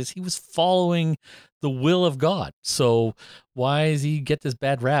betraying Jesus. He was following the will of God. So why does he get this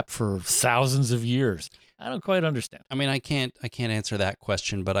bad rap for thousands of years? I don't quite understand. I mean, I can't answer that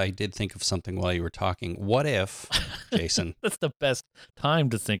question, but I did think of something while you were talking. What if, Jason? That's the best time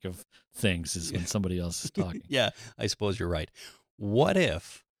to think of things, is when somebody else is talking. Yeah, I suppose you're right. What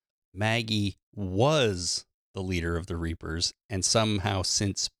if Maggie was the leader of the Reapers and somehow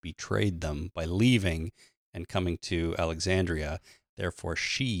since betrayed them by leaving and coming to Alexandria? Therefore,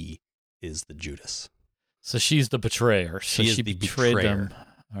 she is the Judas. So she's the betrayer. So she betrayed them.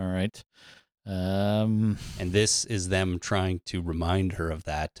 All right. And this is them trying to remind her of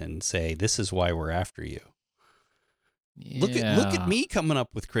that and say, this is why we're after you. Yeah. Look at me coming up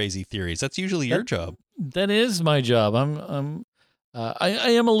with crazy theories. That's usually your job. That is my job. I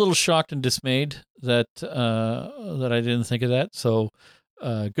am a little shocked and dismayed that I didn't think of that. So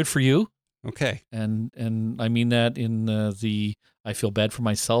good for you. Okay. And I mean that in the I feel bad for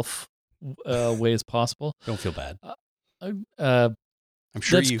myself way as possible. Don't feel bad. I'm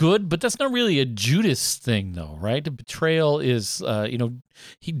sure that's good, but that's not really a Judas thing, though, right? The betrayal is,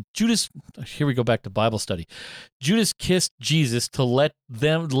 Judas. Here we go back to Bible study. Judas kissed Jesus to let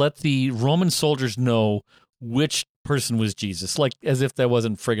the Roman soldiers know which person was Jesus, like as if that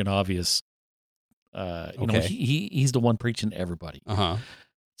wasn't friggin' obvious. He's the one preaching to everybody.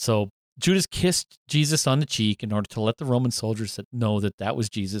 So Judas kissed Jesus on the cheek in order to let the Roman soldiers know that was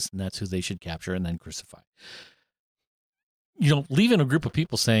Jesus and that's who they should capture and then crucify. Leaving a group of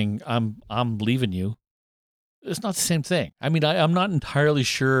people saying, I'm leaving you, it's not the same thing. I mean, I'm not entirely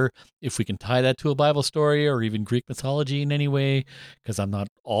sure if we can tie that to a Bible story or even Greek mythology in any way, because I'm not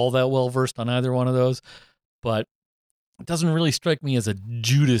all that well versed on either one of those, but it doesn't really strike me as a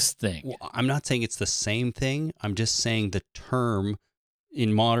Judas thing. Well, I'm not saying it's the same thing. I'm just saying the term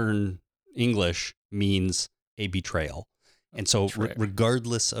in modern English means a betrayal. And so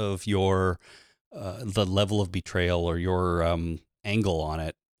regardless of your the level of betrayal or your angle on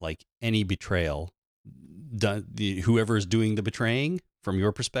it, like any betrayal, whoever is doing the betraying from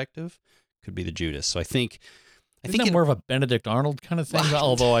your perspective could be the Judas. So I think it's more of a Benedict Arnold kind of thing,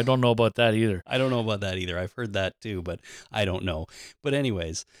 although I don't know about that either. I don't know about that either. I've heard that too, but I don't know. But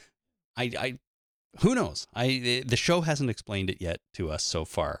anyways, I who knows? The show hasn't explained it yet to us so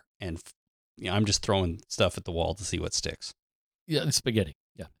far, and I'm just throwing stuff at the wall to see what sticks. Yeah, it's spaghetti.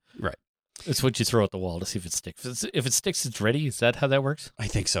 Yeah. Right. It's what you throw at the wall to see if it sticks. If it sticks, it's ready. Is that how that works? I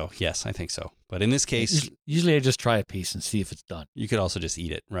think so. Yes, I think so. But in this case, usually I just try a piece and see if it's done. you could also just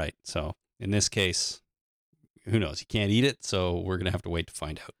eat it, right? So in this case, who knows? You can't eat it, so we're going to have to wait to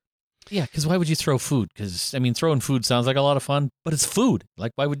find out. Yeah, because why would you throw food? Because, I mean, throwing food sounds like a lot of fun, but it's food.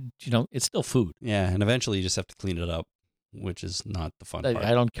 Like, why would, it's still food. Yeah, and eventually you just have to clean it up, which is not the fun part.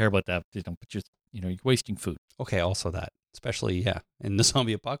 I don't care about that, but you're wasting food. Okay, also that. Especially, in the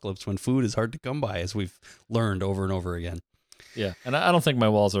zombie apocalypse when food is hard to come by, as we've learned over and over again. Yeah, and I don't think my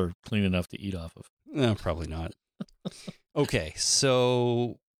walls are clean enough to eat off of. No, probably not. Okay,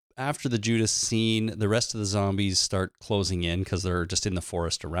 so after the Judas scene, the rest of the zombies start closing in because they're just in the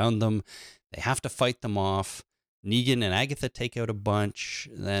forest around them. They have to fight them off. Negan and Agatha take out a bunch.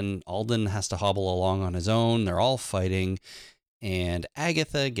 Then Alden has to hobble along on his own. They're all fighting. And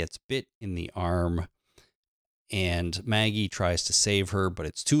Agatha gets bit in the arm. And Maggie tries to save her, but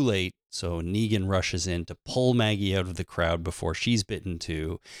it's too late. So Negan rushes in to pull Maggie out of the crowd before she's bitten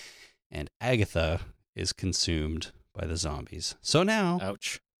too. And Agatha is consumed by the zombies. So now,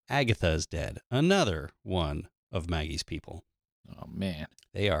 ouch, Agatha is dead. Another one of Maggie's people. Oh, man.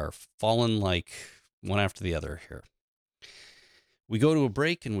 They are fallen like one after the other here. We go to a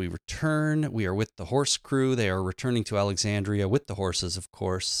break and we return. We are with the horse crew. They are returning to Alexandria with the horses, of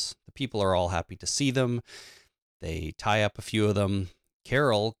course. The people are all happy to see them. They tie up a few of them.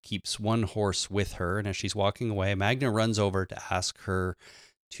 Carol keeps one horse with her, and as she's walking away, Magna runs over to ask her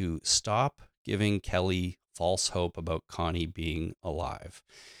to stop giving Kelly false hope about Connie being alive.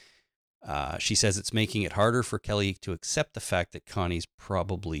 She says it's making it harder for Kelly to accept the fact that Connie's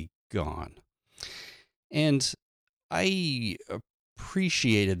probably gone. And I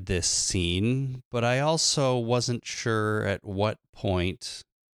appreciated this scene, but I also wasn't sure at what point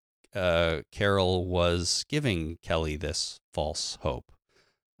Carol was giving Kelly this false hope.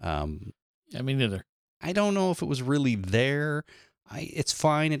 Me neither. I don't know if it was really there. It's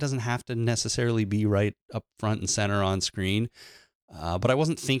fine. It doesn't have to necessarily be right up front and center on screen. But I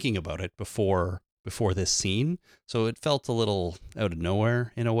wasn't thinking about it before this scene. So it felt a little out of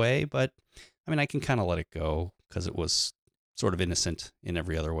nowhere in a way. But I mean, I can kind of let it go because it was sort of innocent in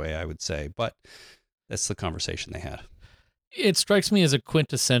every other way, I would say. But that's the conversation they had. It strikes me as a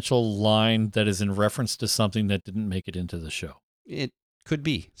quintessential line that is in reference to something that didn't make it into the show. It could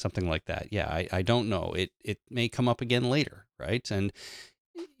be something like that. Yeah, I don't know. It may come up again later, right? And,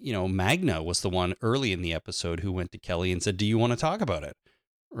 Magna was the one early in the episode who went to Kelly and said, "Do you want to talk about it?"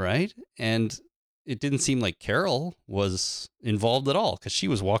 Right? And it didn't seem like Carol was involved at all because she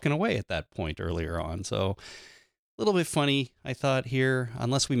was walking away at that point earlier on. So a little bit funny, I thought, here,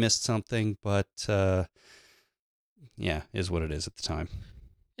 unless we missed something, but is what it is at the time.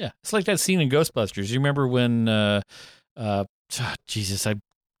 Yeah, it's like that scene in Ghostbusters. You remember when, Jesus, I'm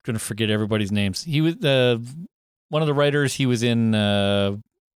going to forget everybody's names. He was one of the writers. He was in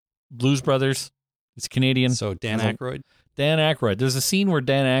Blues Brothers. It's Canadian. So Dan Aykroyd? Dan Aykroyd. There's a scene where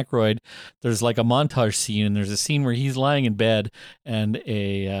Dan Aykroyd, there's like a montage scene, and there's a scene where he's lying in bed, and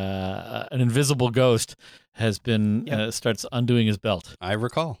an invisible ghost has been starts undoing his belt. I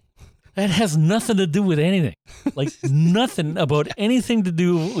recall. That has nothing to do with anything. Like, nothing about anything to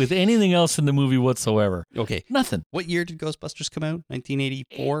do with anything else in the movie whatsoever. Okay. Nothing. What year did Ghostbusters come out?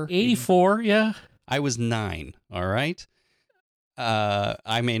 1984? 84, yeah. I was 9, all right?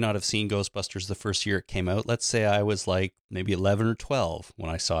 I may not have seen Ghostbusters the first year it came out. Let's say I was like maybe 11 or 12 when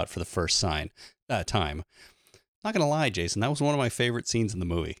I saw it for the first time. Not going to lie, Jason, that was one of my favorite scenes in the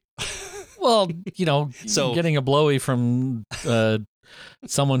movie. Well, so getting a blowy from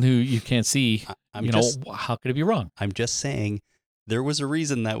someone who you can't see, how could it be wrong? I'm just saying there was a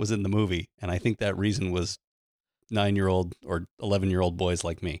reason that was in the movie, and I think that reason was 9-year-old or 11-year-old boys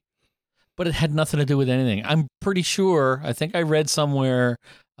like me. But it had nothing to do with anything. I'm pretty sure, I think I read somewhere,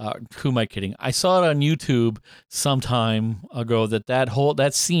 who am I kidding? I saw it on YouTube some ago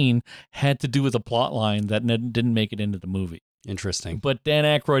that scene had to do with a plot line that didn't make it into the movie. Interesting. But Dan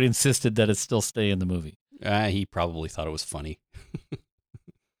Aykroyd insisted that it still stay in the movie. He probably thought it was funny.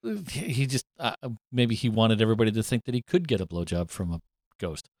 He just, maybe he wanted everybody to think that he could get a blowjob from a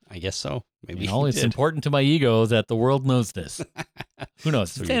ghost. I guess so. Maybe it's important to my ego that the world knows this. Who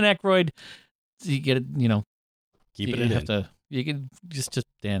knows? So Dan Aykroyd, you get it, keep it in. You can just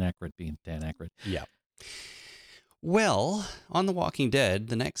Dan Aykroyd being Dan Aykroyd. Yeah. Well, on The Walking Dead,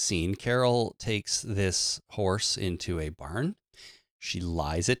 the next scene, Carol takes this horse into a barn. She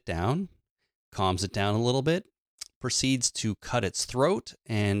lies it down, calms it down a little bit, proceeds to cut its throat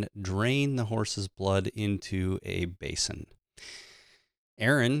and drain the horse's blood into a basin.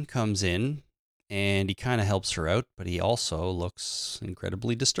 Aaron comes in and he kind of helps her out, but he also looks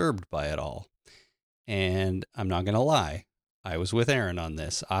incredibly disturbed by it all. And I'm not going to lie, I was with Aaron on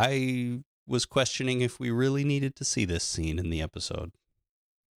this. I was questioning if we really needed to see this scene in the episode.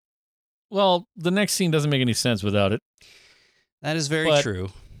 Well, the next scene doesn't make any sense without it. That is very true.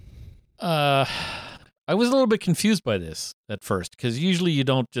 I was a little bit confused by this at first, because usually you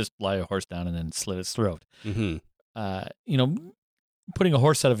don't just lie a horse down and then slit its throat. Mm-hmm. Putting a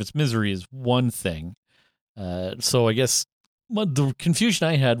horse out of its misery is one thing. So I guess the confusion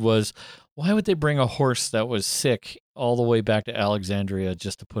I had was, why would they bring a horse that was sick all the way back to Alexandria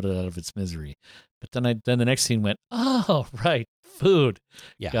just to put it out of its misery? But then the next scene went, oh, right, food.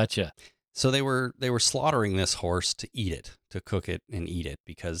 Yeah. Gotcha. So they were slaughtering this horse to eat it, to cook it and eat it,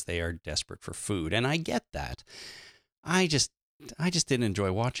 because they are desperate for food. And I get that. I just didn't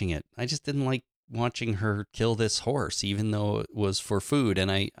enjoy watching it. I just didn't like watching her kill this horse, even though it was for food.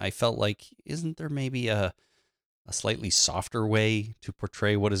 And I felt like, isn't there maybe a slightly softer way to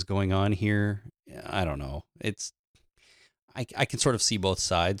portray what is going on here? I don't know. I can sort of see both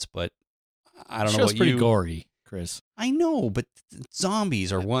sides, but I don't know what pretty gory, Chris. I know, but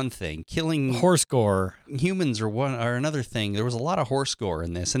zombies are one thing. Killing horse gore, humans are another thing. There was a lot of horse gore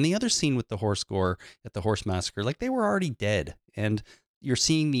in this, and the other scene with the horse gore at the horse massacre, like they were already dead, and you're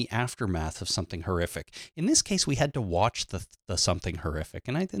seeing the aftermath of something horrific. In this case, we had to watch the something horrific,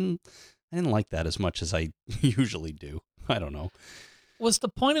 and I didn't like that as much as I usually do. I don't know. Was the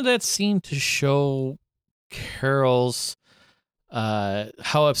point of that scene to show Carol's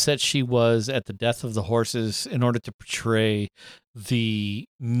how upset she was at the death of the horses, in order to portray the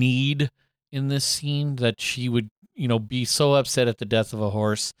need in this scene, that she would, be so upset at the death of a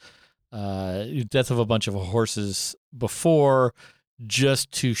horse, death of a bunch of horses before,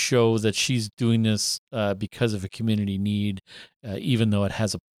 just to show that she's doing this because of a community need, even though it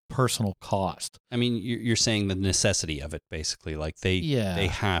has a personal cost. I mean, you're saying the necessity of it, basically. Like they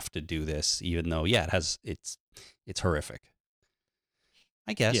have to do this, even though it's horrific.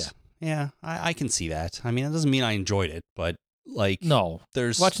 I guess. Yeah, I can see that. I mean, it doesn't mean I enjoyed it, but no,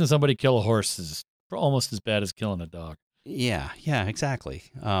 watching somebody kill a horse is almost as bad as killing a dog. Yeah, exactly.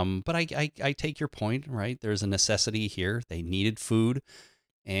 But I take your point, right? There's a necessity here. They needed food.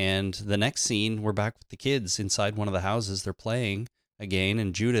 And the next scene, we're back with the kids inside one of the houses. They're playing again,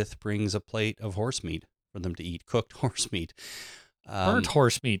 and Judith brings a plate of horse meat for them to eat, cooked horse meat. Burnt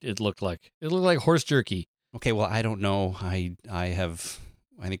horse meat, it looked like. It looked like horse jerky. Okay, well, I don't know. I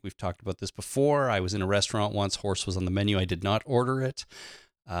think we've talked about this before. I was in a restaurant once. Horse was on the menu. I did not order it.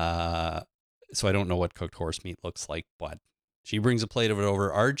 So I don't know what cooked horse meat looks like, but she brings a plate of it over.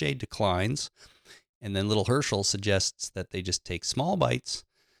 RJ declines, and then little Herschel suggests that they just take small bites,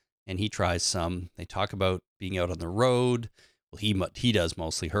 and he tries some. They talk about being out on the road. Well, he does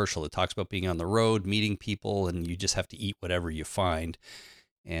mostly, Herschel. It talks about being on the road, meeting people, and you just have to eat whatever you find.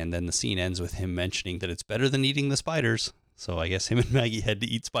 And then the scene ends with him mentioning that it's better than eating the spiders. So I guess him and Maggie had to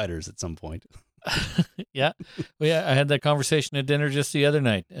eat spiders at some point. Yeah. Well, yeah, I had that conversation at dinner just the other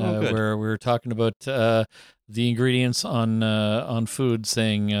night where we were talking about the ingredients on food,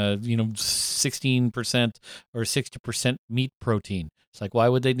 saying 16% or 60% meat protein. It's like, why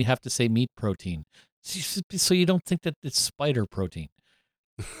would they have to say meat protein? So you don't think that it's spider protein,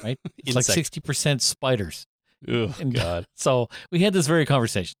 right? It's like 60% spiders. Oh, God. So we had this very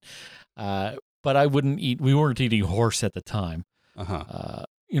conversation. But I wouldn't eat. We weren't eating horse at the time. But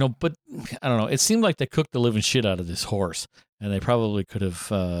I don't know. It seemed like they cooked the living shit out of this horse, and they probably could have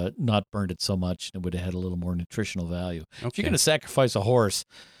not burned it so much, and it would have had a little more nutritional value. Okay. If you're going to sacrifice a horse,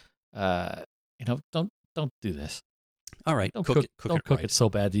 don't do this. All right, don't cook it so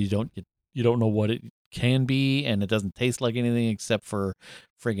bad that you don't know what it can be, and it doesn't taste like anything except for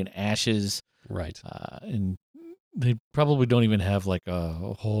friggin' ashes. Right. And they probably don't even have like a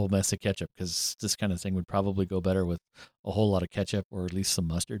whole mess of ketchup, because this kind of thing would probably go better with a whole lot of ketchup, or at least some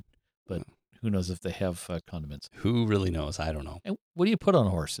mustard. But who knows if they have condiments? Who really knows? I don't know. And what do you put on a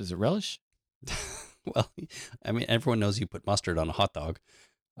horse? Is it relish? Well, I mean, everyone knows you put mustard on a hot dog.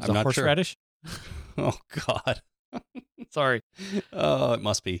 I'm not horseradish? Sure. Oh, God. Sorry. Oh, it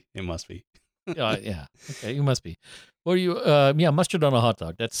must be. Yeah. Okay, you must be. What do you? Mustard on a hot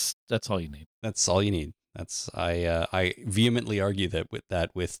dog. That's all you need. That's all you need. I vehemently argue that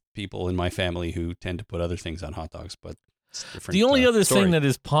with people in my family who tend to put other things on hot dogs, but it's different. The only other story. thing that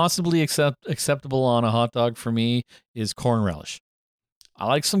is possibly acceptable on a hot dog for me is corn relish. I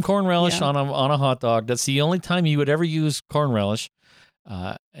like some corn relish on a hot dog. That's the only time you would ever use corn relish.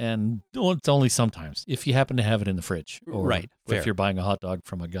 And it's only sometimes if you happen to have it in the fridge, or Right, fair. if you're buying a hot dog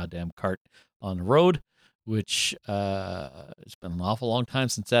from a goddamn cart on the road, which it's been an awful long time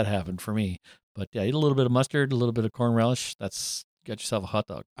since that happened for me. But yeah, eat a little bit of mustard, a little bit of corn relish. That's got yourself a hot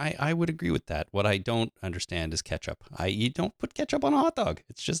dog. I would agree with that. What I don't understand is ketchup. You don't put ketchup on a hot dog.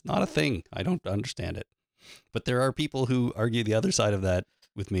 It's just not a thing. I don't understand it. But there are people who argue the other side of that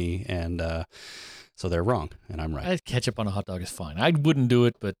with me, and so they're wrong, and I'm right. Ketchup on a hot dog is fine. I wouldn't do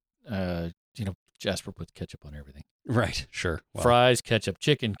it, but Jasper puts ketchup on everything. Right, sure. Well, Fries, ketchup,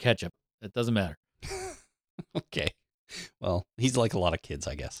 chicken, ketchup. It doesn't matter. okay. Well, he's like a lot of kids,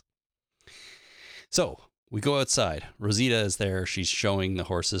 I guess. So we go outside. Rosita is there. She's showing the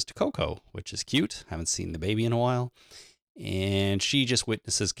horses to Coco, which is cute. Haven't seen the baby in a while. And she just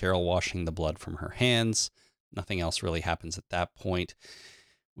witnesses Carol washing the blood from her hands. Nothing else really happens at that point.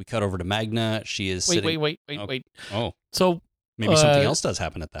 We cut over to Magna. She is sitting... Wait. Oh. So Maybe something else does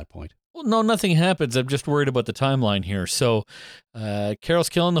happen at that point. Well, no, nothing happens. I'm just worried about the timeline here. So Carol's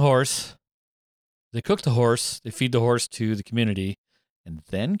killing the horse. They cook the horse. They feed the horse to the community. And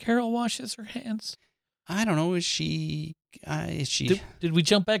then Carol washes her hands. I don't know. Is she... Did we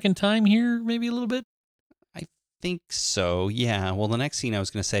jump back in time here maybe a little bit? I think so, yeah. Well, the next scene I was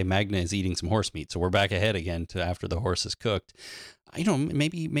going to say Magna is eating some horse meat. So we're back ahead again to after the horse is cooked. I don't know.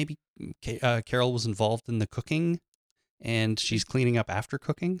 Maybe Carol was involved in the cooking and she's cleaning up after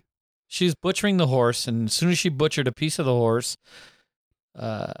cooking. She's butchering the horse. And as soon as she butchered a piece of the horse,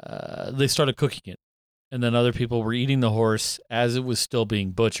 they started cooking it. And then other people were eating the horse as it was still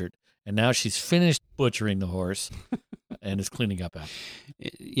being butchered. And now she's finished butchering the horse and is cleaning up after.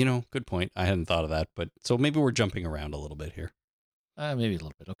 Good point. I hadn't thought of that. But so maybe we're jumping around a little bit here. Maybe a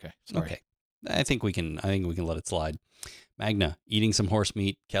little bit. Okay. Sorry. Okay. I think we can let it slide. Magna eating some horse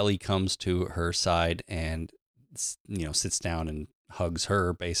meat. Kelly comes to her side and, sits down and hugs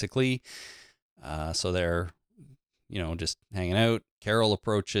her basically. So they're, just hanging out. Carol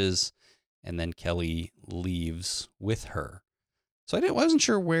approaches and then Kelly leaves with her. So I wasn't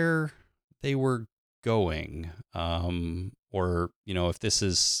sure where they were going, or, if this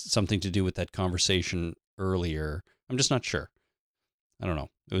is something to do with that conversation earlier. I'm just not sure. I don't know.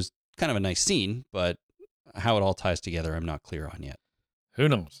 It was kind of a nice scene, but how it all ties together, I'm not clear on yet. Who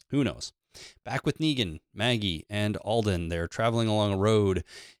knows? Back with Negan, Maggie, and Alden. They're traveling along a road,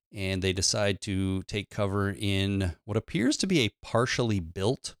 and they decide to take cover in what appears to be a partially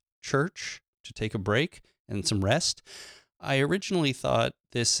built church to take a break and some rest. I originally thought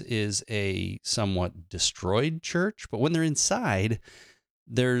this is a somewhat destroyed church, but when they're inside,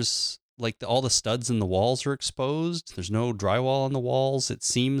 there's all the studs in the walls are exposed. There's no drywall on the walls. It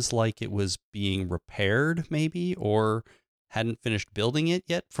seems like it was being repaired maybe, or hadn't finished building it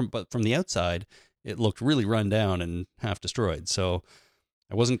yet. But from the outside, it looked really run down and half destroyed. So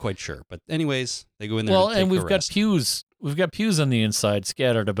I wasn't quite sure. But anyways, they go in there. Well, and we've got pews. We've got pews on the inside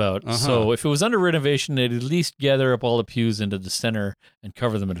scattered about. Uh-huh. So if it was under renovation, they'd at least gather up all the pews into the center and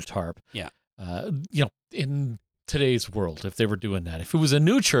cover them in a tarp. Yeah. In today's world, if they were doing that. If it was a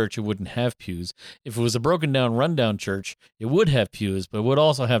new church, it wouldn't have pews. If it was a broken down, rundown church, it would have pews, but it would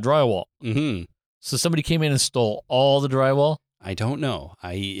also have drywall. Mm-hmm. So somebody came in and stole all the drywall? I don't know.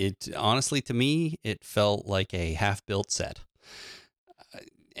 Honestly, to me, it felt like a half-built set.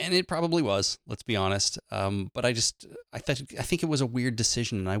 And it probably was, let's be honest. But I think it was a weird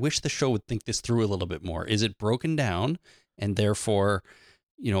decision, and I wish the show would think this through a little bit more. Is it broken down and therefore,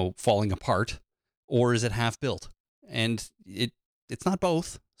 falling apart, or is it half built? And it's not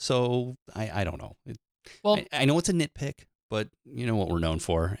both. So I don't know. I know it's a nitpick, but you know what we're known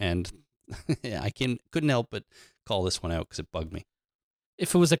for, and I couldn't help but call this one out because it bugged me.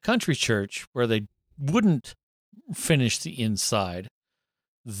 If it was a country church where they wouldn't finish the inside,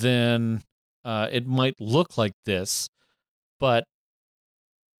 then it might look like this, but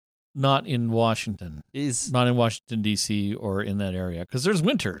not in Washington. Not in Washington, D.C. or in that area, because there's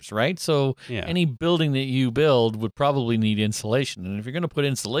winters, right? So any building that you build would probably need insulation. And if you're going to put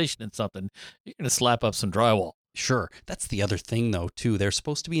insulation in something, you're going to slap up some drywall. Sure. That's the other thing, though, too. They're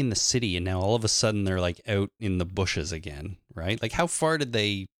supposed to be in the city, and now all of a sudden they're out in the bushes again, right? How far did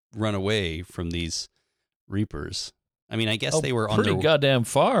they run away from these Reapers? I mean, I guess they were pretty goddamn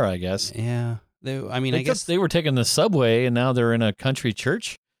far, I guess. Yeah. I guess they were taking the subway, and now they're in a country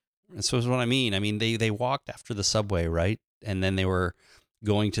church. So is what I mean. I mean, they walked after the subway, right? And then they were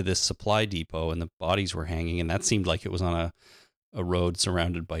going to this supply depot, and the bodies were hanging, and that seemed like it was on a road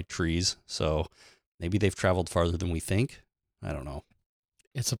surrounded by trees. So maybe they've traveled farther than we think. I don't know.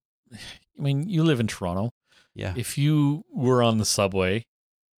 You live in Toronto. Yeah. If you were on the subway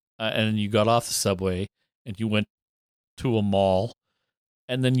and you got off the subway and you went to a mall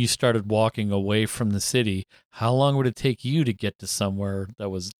and then you started walking away from the city, how long would it take you to get to somewhere that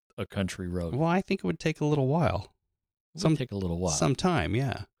was a country road? Well, I think it would take a little while. It would take a little while. Some time,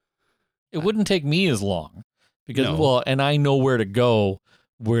 yeah. It wouldn't take me as long because, No. and I know where to go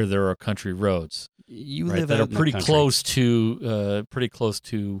where there are country roads. You right, live that out are in the pretty country. close to,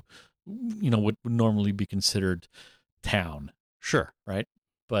 what would normally be considered town. Sure. Right.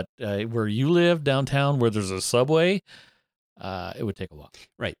 But where you live downtown, where there's a subway, it would take a while.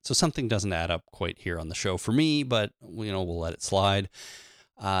 Right. So something doesn't add up quite here on the show for me, but we'll let it slide.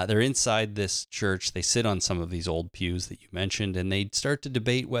 They're inside this church. They sit on some of these old pews that you mentioned, and they start to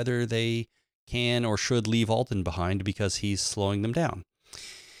debate whether they can or should leave Alden behind because he's slowing them down.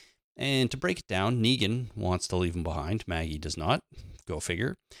 And to break it down, Negan wants to leave him behind. Maggie does not. Go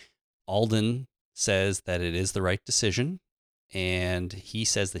figure. Alden says that it is the right decision, and he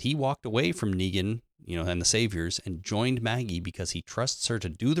says that he walked away from Negan, and the Saviors, and joined Maggie because he trusts her to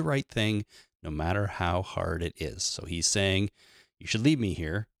do the right thing no matter how hard it is. So he's saying, you should leave me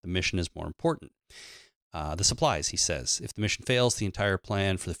here. The mission is more important. The supplies, he says. If the mission fails, the entire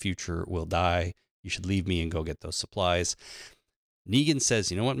plan for the future will die. You should leave me and go get those supplies. Negan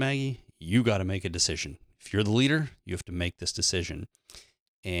says, you know what, Maggie? You got to make a decision. If you're the leader, you have to make this decision.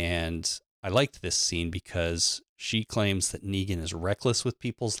 And I liked this scene because she claims that Negan is reckless with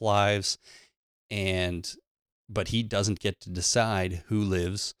people's lives, but he doesn't get to decide who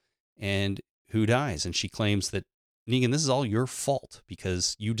lives and who dies. And she claims that, Negan, this is all your fault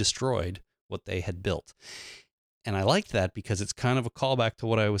because you destroyed what they had built. And I liked that because it's kind of a callback to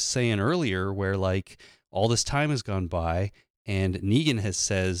what I was saying earlier, where all this time has gone by and Negan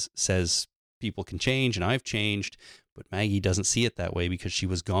says people can change and I've changed, but Maggie doesn't see it that way because she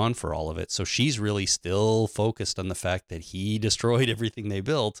was gone for all of it. So she's really still focused on the fact that he destroyed everything they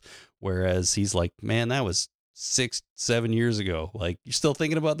built. Whereas he's like, man, that was 6-7 years ago. You're still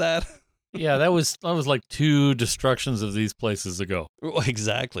thinking about that? Yeah, that was like 2 destructions of these places ago.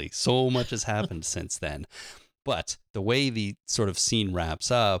 Exactly. So much has happened since then. But the way the sort of scene wraps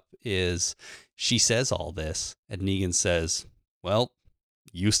up is she says all this and Negan says, well,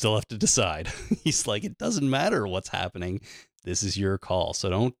 you still have to decide. He's like, it doesn't matter what's happening. This is your call.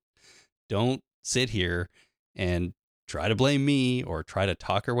 So don't sit here and try to blame me or try to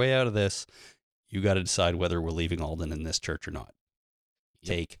talk her way out of this. You got to decide whether we're leaving Alden in this church or not.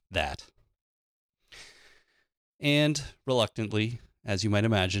 Yep. Take that. And reluctantly, as you might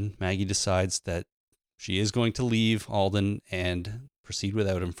imagine, Maggie decides that she is going to leave Alden and proceed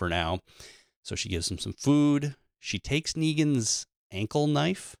without him for now. So she gives him some food. She takes Negan's ankle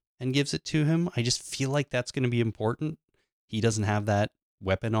knife and gives it to him. I just feel like that's going to be important. He doesn't have that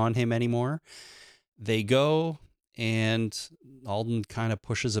weapon on him anymore. They go, and Alden kind of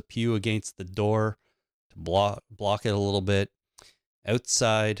pushes a pew against the door to block it a little bit.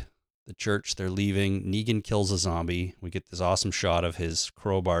 Outside the church, they're leaving. Negan kills a zombie. We get this awesome shot of his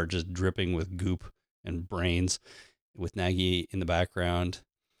crowbar just dripping with goop and brains with Maggie in the background.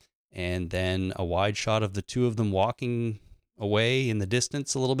 And then a wide shot of the two of them walking away in the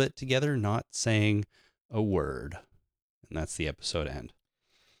distance a little bit together, not saying a word. And that's the episode end.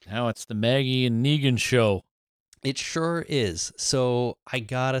 Now it's the Maggie and Negan show. It sure is. So I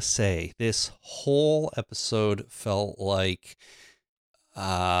gotta say, this whole episode felt like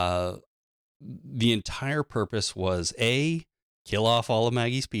the entire purpose was A, kill off all of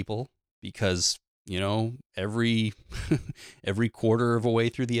Maggie's people, because every quarter of a way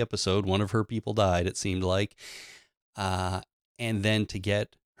through the episode, one of her people died, it seemed like. And then to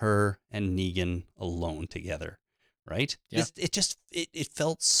get her and Negan alone together, right? Yeah. It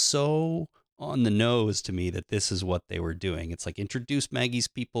felt so on the nose to me that this is what they were doing. It's like, introduce Maggie's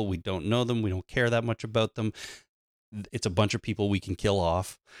people. We don't know them. We don't care that much about them. It's a bunch of people we can kill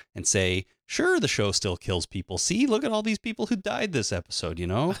off and say, sure, the show still kills people. See, look at all these people who died this episode,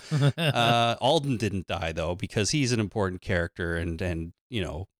 Alden didn't die, though, because he's an important character and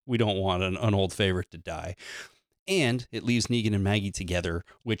we don't want an old favorite to die. And it leaves Negan and Maggie together,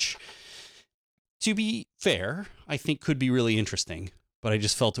 which, to be fair, I think could be really interesting. But I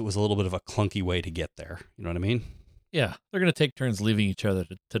just felt it was a little bit of a clunky way to get there. You know what I mean? Yeah, they're going to take turns leaving each other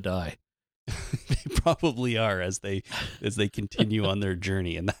to die. They probably are as they continue on their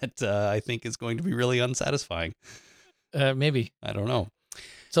journey. And that, I think, is going to be really unsatisfying. Maybe. I don't know.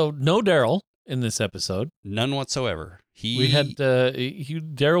 So no Daryl in this episode. None whatsoever. We had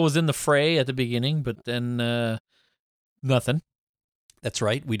Daryl was in the fray at the beginning, but then nothing. That's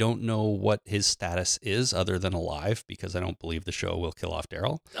right. We don't know what his status is other than alive, because I don't believe the show will kill off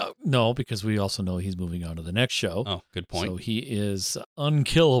Daryl. No, because we also know he's moving on to the next show. Oh, good point. So he is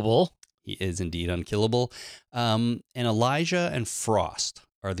unkillable. He is indeed unkillable. And Elijah and Frost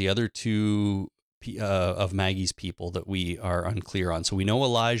are the other two of Maggie's people that we are unclear on. So we know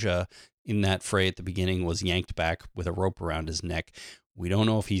Elijah in that fray at the beginning was yanked back with a rope around his neck. We don't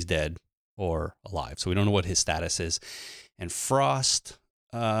know if he's dead or alive. So we don't know what his status is. And Frost,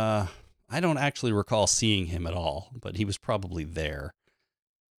 I don't actually recall seeing him at all, but he was probably there.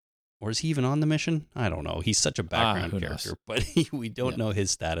 Or is he even on the mission? I don't know. He's such a background character, but we don't know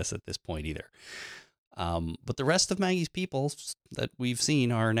his status at this point either. But the rest of Maggie's people that we've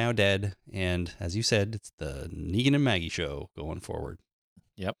seen are now dead. And as you said, it's the Negan and Maggie show going forward.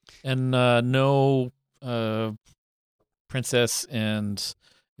 Yep. And no Princess and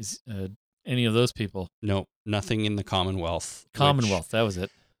any of those people. No, nothing in the Commonwealth. Commonwealth, that was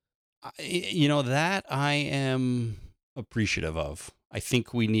it. That I am appreciative of. I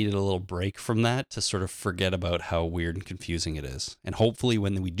think we needed a little break from that to sort of forget about how weird and confusing it is. And hopefully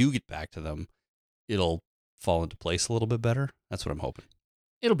when we do get back to them, it'll fall into place a little bit better. That's what I'm hoping.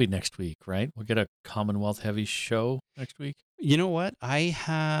 It'll be next week, right? We'll get a Commonwealth heavy show next week. You know what? They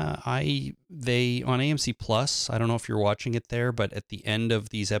on AMC Plus, I don't know if you're watching it there, but at the end of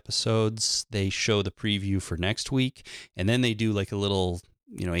these episodes, they show the preview for next week. And then they do like a little,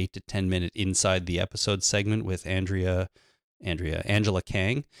 8 to 10 minute inside the episode segment with Angela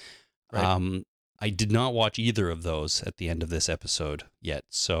Kang. Right. I did not watch either of those at the end of this episode yet,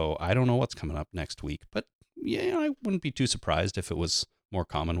 so I don't know what's coming up next week. But yeah, I wouldn't be too surprised if it was more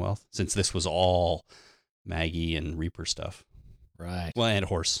Commonwealth, since this was all Maggie and Reaper stuff. Right. Well, and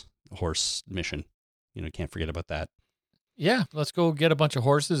horse mission. Can't forget about that. Yeah, let's go get a bunch of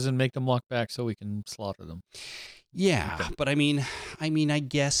horses and make them walk back so we can slaughter them. Yeah, okay. But I mean, I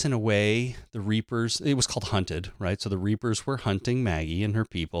guess in a way, the Reapers, it was called Hunted, right? So the Reapers were hunting Maggie and her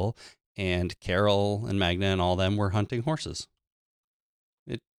people, and Carol and Magna and all them were hunting horses.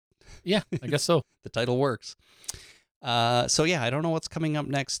 Yeah, I guess so. The title works. So yeah, I don't know what's coming up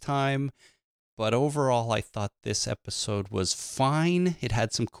next time, but overall, I thought this episode was fine. It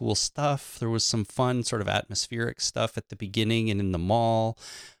had some cool stuff. There was some fun sort of atmospheric stuff at the beginning and in the mall.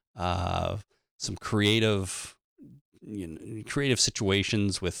 Some creative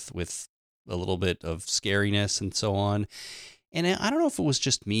situations with a little bit of scariness and so on. And I don't know if it was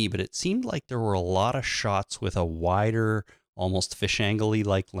just me, but it seemed like there were a lot of shots with a wider, almost fish angle-y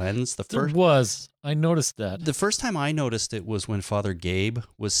like lens. I noticed that. The first time I noticed it was when Father Gabe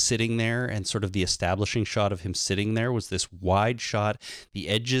was sitting there, and sort of the establishing shot of him sitting there was this wide shot. The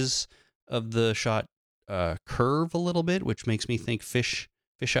edges of the shot curve a little bit, which makes me think fish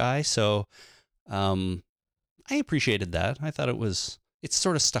eye. So I appreciated that. I thought it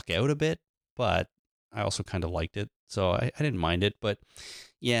sort of stuck out a bit, but I also kind of liked it. So I didn't mind it. But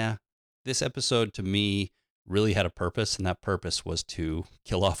yeah, this episode to me really had a purpose, and that purpose was to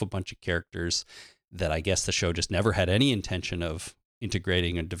kill off a bunch of characters that I guess the show just never had any intention of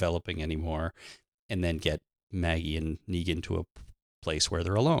integrating and developing anymore, and then get Maggie and Negan to a place where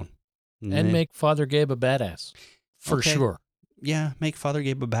they're alone. And make Father Gabe a badass. For sure. Yeah, make Father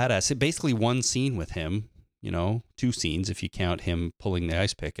Gabe a badass. It basically one scene with him, 2 scenes if you count him pulling the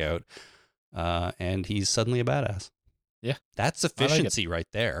ice pick out, and he's suddenly a badass. Yeah. That's efficiency right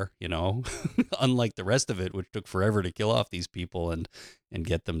there, unlike the rest of it, which took forever to kill off these people and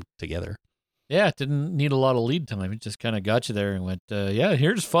get them together. Yeah, it didn't need a lot of lead time. It just kind of got you there and went,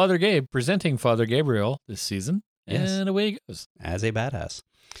 here's Father Gabe presenting Father Gabriel this season. Yes. And away he goes. As a badass.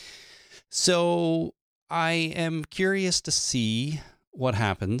 So I am curious to see what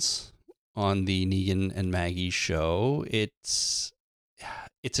happens on the Negan and Maggie show. It's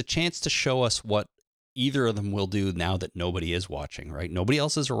a chance to show us what either of them will do now that nobody is watching, right? Nobody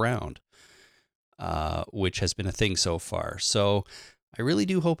else is around, which has been a thing so far. So I really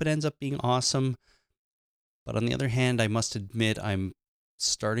do hope it ends up being awesome. But on the other hand, I must admit I'm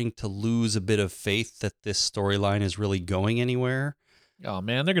starting to lose a bit of faith that this storyline is really going anywhere. Oh,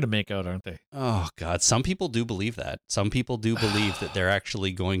 man, they're going to make out, aren't they? Oh, God. Some people do believe that. Some people do believe that they're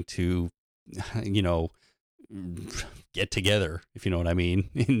actually going to, get together, if you know what I mean,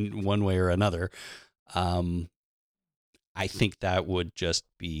 in one way or another. I think that would just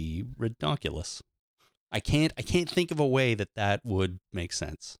be ridiculous. I can't think of a way that would make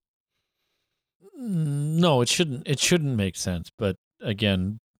sense. No, it shouldn't. It shouldn't make sense. But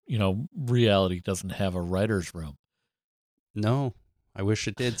again, reality doesn't have a writer's room. No, I wish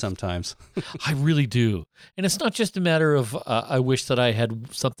it did sometimes. I really do. And it's not just a matter of I wish that I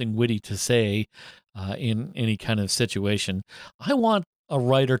had something witty to say in any kind of situation. I want a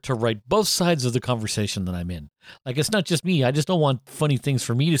writer to write both sides of the conversation that I'm in. Like, it's not just me. I just don't want funny things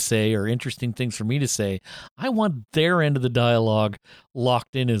for me to say or interesting things for me to say. I want their end of the dialogue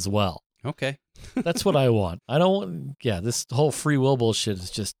locked in as well. Okay. That's what I want. I don't. Yeah, this whole free will bullshit is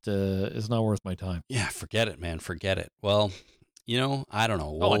just is not worth my time. Yeah, forget it, man. Forget it. Well, I don't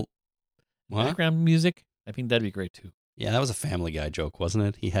know. Oh, Well, what? Background music. I think that'd be great too. Yeah, that was a Family Guy joke,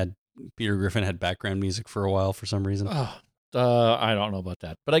 wasn't it? Peter Griffin had background music for a while for some reason. Oh, I don't know about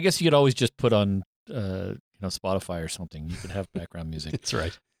that, but I guess you could always just put on Spotify or something. You could have background music. That's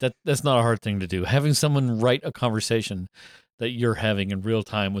right. That's not a hard thing to do. Having someone write a conversation that you're having in real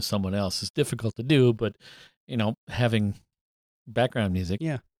time with someone else is difficult to do, but having background music,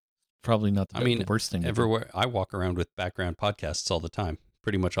 Yeah, probably not the worst thing. Everywhere I walk around with background podcasts all the time,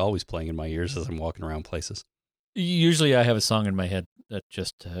 pretty much always playing in my ears as I'm walking around places. Usually, I have a song in my head that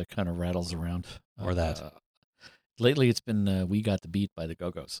just kind of rattles around. Or that. Lately, it's been "We Got the Beat" by the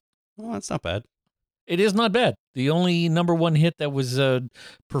Go-Go's. Oh, that's not bad. It is not bad. The only number one hit that was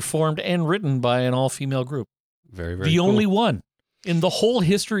performed and written by an all-female group. Very, very the cool. only one in the whole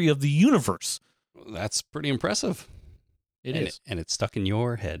history of the universe. That's pretty impressive. It is. And it's stuck in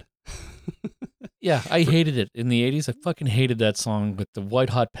your head. Yeah, I hated it in the 80s. I fucking hated that song with the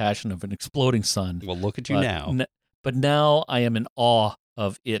white-hot passion of an exploding sun. Well, look at you now. But now I am in awe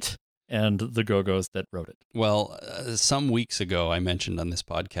of it and the Go-Go's that wrote it. Well, some weeks ago, I mentioned on this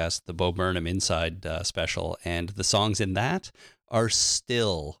podcast the Bo Burnham Inside special, and the songs in that are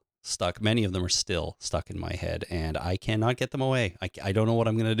still stuck. Many of them are still stuck in my head, and I cannot get them away. I don't know what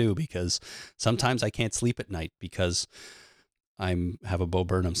I'm going to do, because sometimes I can't sleep at night because I have a Bo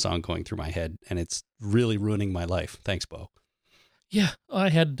Burnham song going through my head, and it's really ruining my life. Thanks, Bo. Yeah, I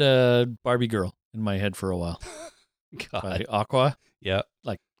had Barbie Girl in my head for a while. God. By Aqua. Yeah.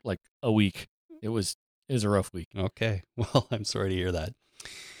 Like a week. It was a rough week. Okay. Well, I'm sorry to hear that.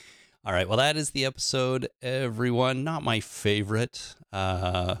 All right. Well, that is the episode, everyone. Not my favorite,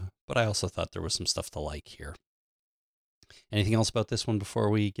 but I also thought there was some stuff to like here. Anything else about this one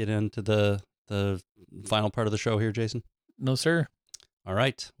before we get into the final part of the show here, Jason? No, sir. All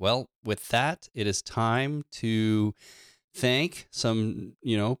right. Well, with that, it is time to thank some,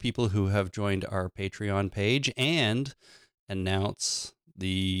 people who have joined our Patreon page and announce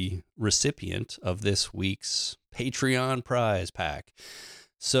the recipient of this week's Patreon prize pack.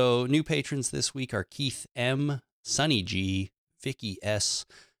 So new patrons this week are Keith M., Sunny G., Vicky S.,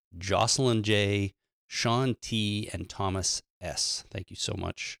 Jocelyn J., Sean T., and Thomas S. Thank you so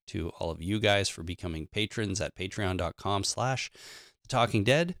much to all of you guys for becoming patrons at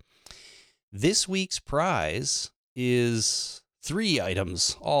patreon.com/TheTalkingDead. This week's prize is 3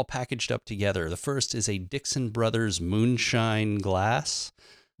 items all packaged up together. The first is a Dixon Brothers moonshine glass.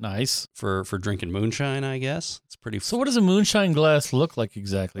 Nice. For drinking moonshine, I guess. It's pretty. So what does a moonshine glass look like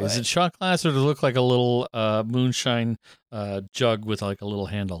exactly? Is it shot glass, or does it look like a little moonshine jug with like a little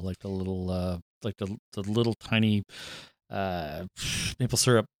handle, like the little the little tiny maple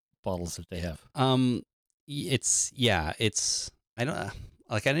syrup bottles that they have?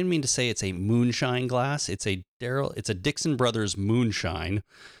 I didn't mean to say it's a moonshine glass. It's a Dixon Brothers moonshine,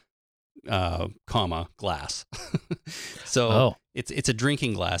 glass. So it's a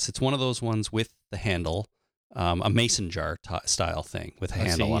drinking glass. It's one of those ones with the handle, a mason jar style thing with a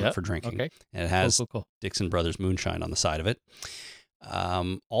handle on it for drinking. Okay. And it has cool. Dixon Brothers moonshine on the side of it.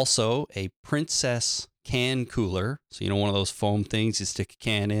 Also a Princess can cooler. So, one of those foam things you stick a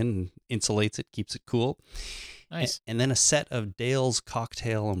can in and insulates it, keeps it cool. Nice. And then a set of Dale's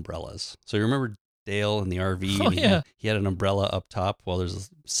cocktail umbrellas. So you remember Dale in the RV? Oh, yeah. He had an umbrella up top. Well, there's a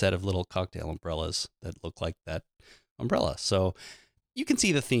set of little cocktail umbrellas that look like that umbrella. So you can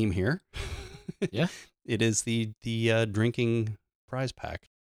see the theme here. Yeah. It is the drinking prize pack.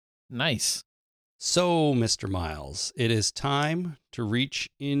 Nice. So, Mr. Miles, it is time to reach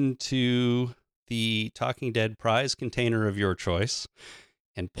into the Talking Dead prize container of your choice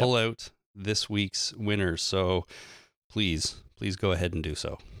and pull out this week's winners. So please go ahead and do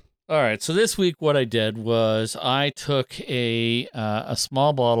so. All right. So this week, what I did was I took a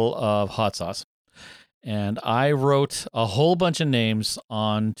small bottle of hot sauce, and I wrote a whole bunch of names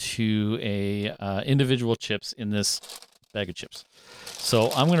onto a individual chips in this bag of chips.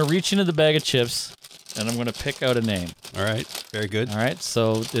 So I'm going to reach into the bag of chips, and I'm going to pick out a name. All right. Very good. All right.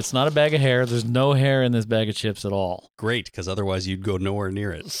 So it's not a bag of hair. There's no hair in this bag of chips at all. Great, because otherwise you'd go nowhere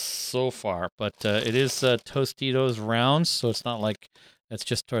near it. So far. But it is Tostitos rounds, so it's not like it's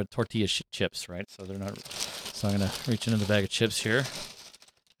just tortilla chips, right? So they're not. So I'm going to reach into the bag of chips here.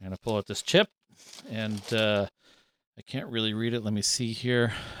 I'm going to pull out this chip, and I can't really read it. Let me see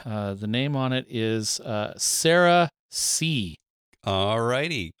here. The name on it is Sarah C. All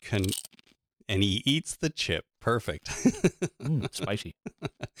righty. And he eats the chip. Perfect. Spicy.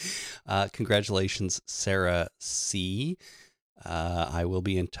 Congratulations, Sarah C. I will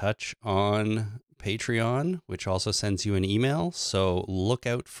be in touch on Patreon, which also sends you an email. So look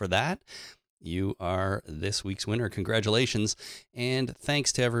out for that. You are this week's winner. Congratulations. And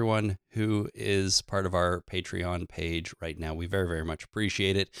thanks to everyone who is part of our Patreon page right now. We very, very much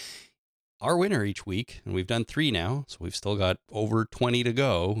appreciate it. Our winner each week, and we've done 3 now, so we've still got over 20 to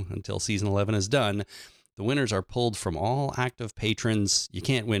go until season 11 is done. The winners are pulled from all active patrons. You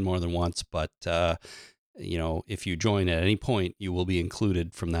can't win more than once, but if you join at any point, you will be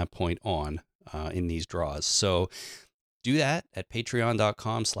included from that point on in these draws. So do that at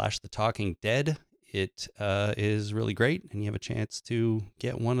patreon.com/thetalkingdead. It is really great, and you have a chance to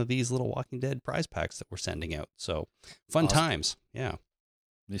get one of these little Walking Dead prize packs that we're sending out. So fun times. Yeah.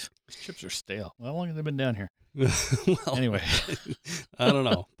 These chips are stale. How long have they been down here? Well, Anyway. I don't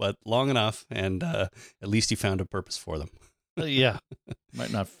know, but long enough, and at least you found a purpose for them. Yeah.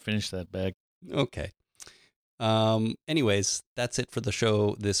 Might not finish that bag. Okay. Anyways, that's it for the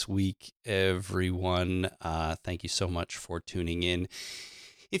show this week, everyone. Thank you so much for tuning in.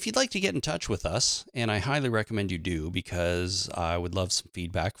 If you'd like to get in touch with us, and I highly recommend you do, because I would love some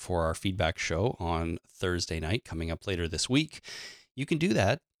feedback for our feedback show on Thursday night coming up later this week, you can do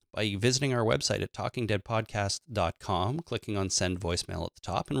that by visiting our website at talkingdeadpodcast.com, clicking on send voicemail at the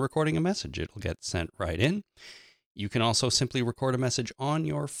top, and recording a message. It'll get sent right in. You can also simply record a message on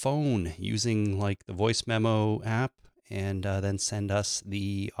your phone using like the voice memo app, and then send us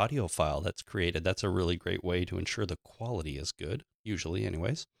the audio file that's created. That's a really great way to ensure the quality is good, usually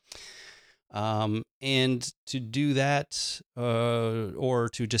anyways. And to do that, or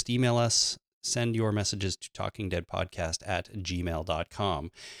to just email us, send your messages to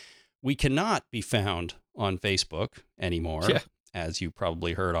talkingdeadpodcast@gmail.com. We cannot be found on Facebook anymore, as you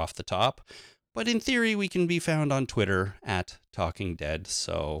probably heard off the top. But in theory, we can be found on Twitter @TalkingDead.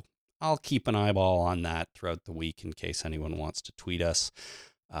 So I'll keep an eyeball on that throughout the week in case anyone wants to tweet us.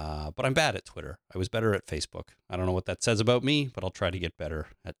 But I'm bad at Twitter. I was better at Facebook. I don't know what that says about me, but I'll try to get better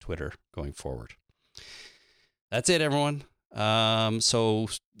at Twitter going forward. That's it, everyone. So,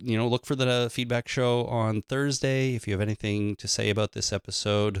 look for the feedback show on Thursday. If you have anything to say about this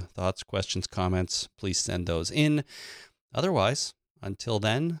episode, thoughts, questions, comments, please send those in. Otherwise, until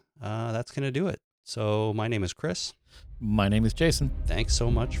then, that's going to do it. So my name is Chris. My name is Jason. Thanks so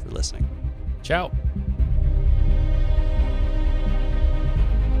much for listening. Ciao.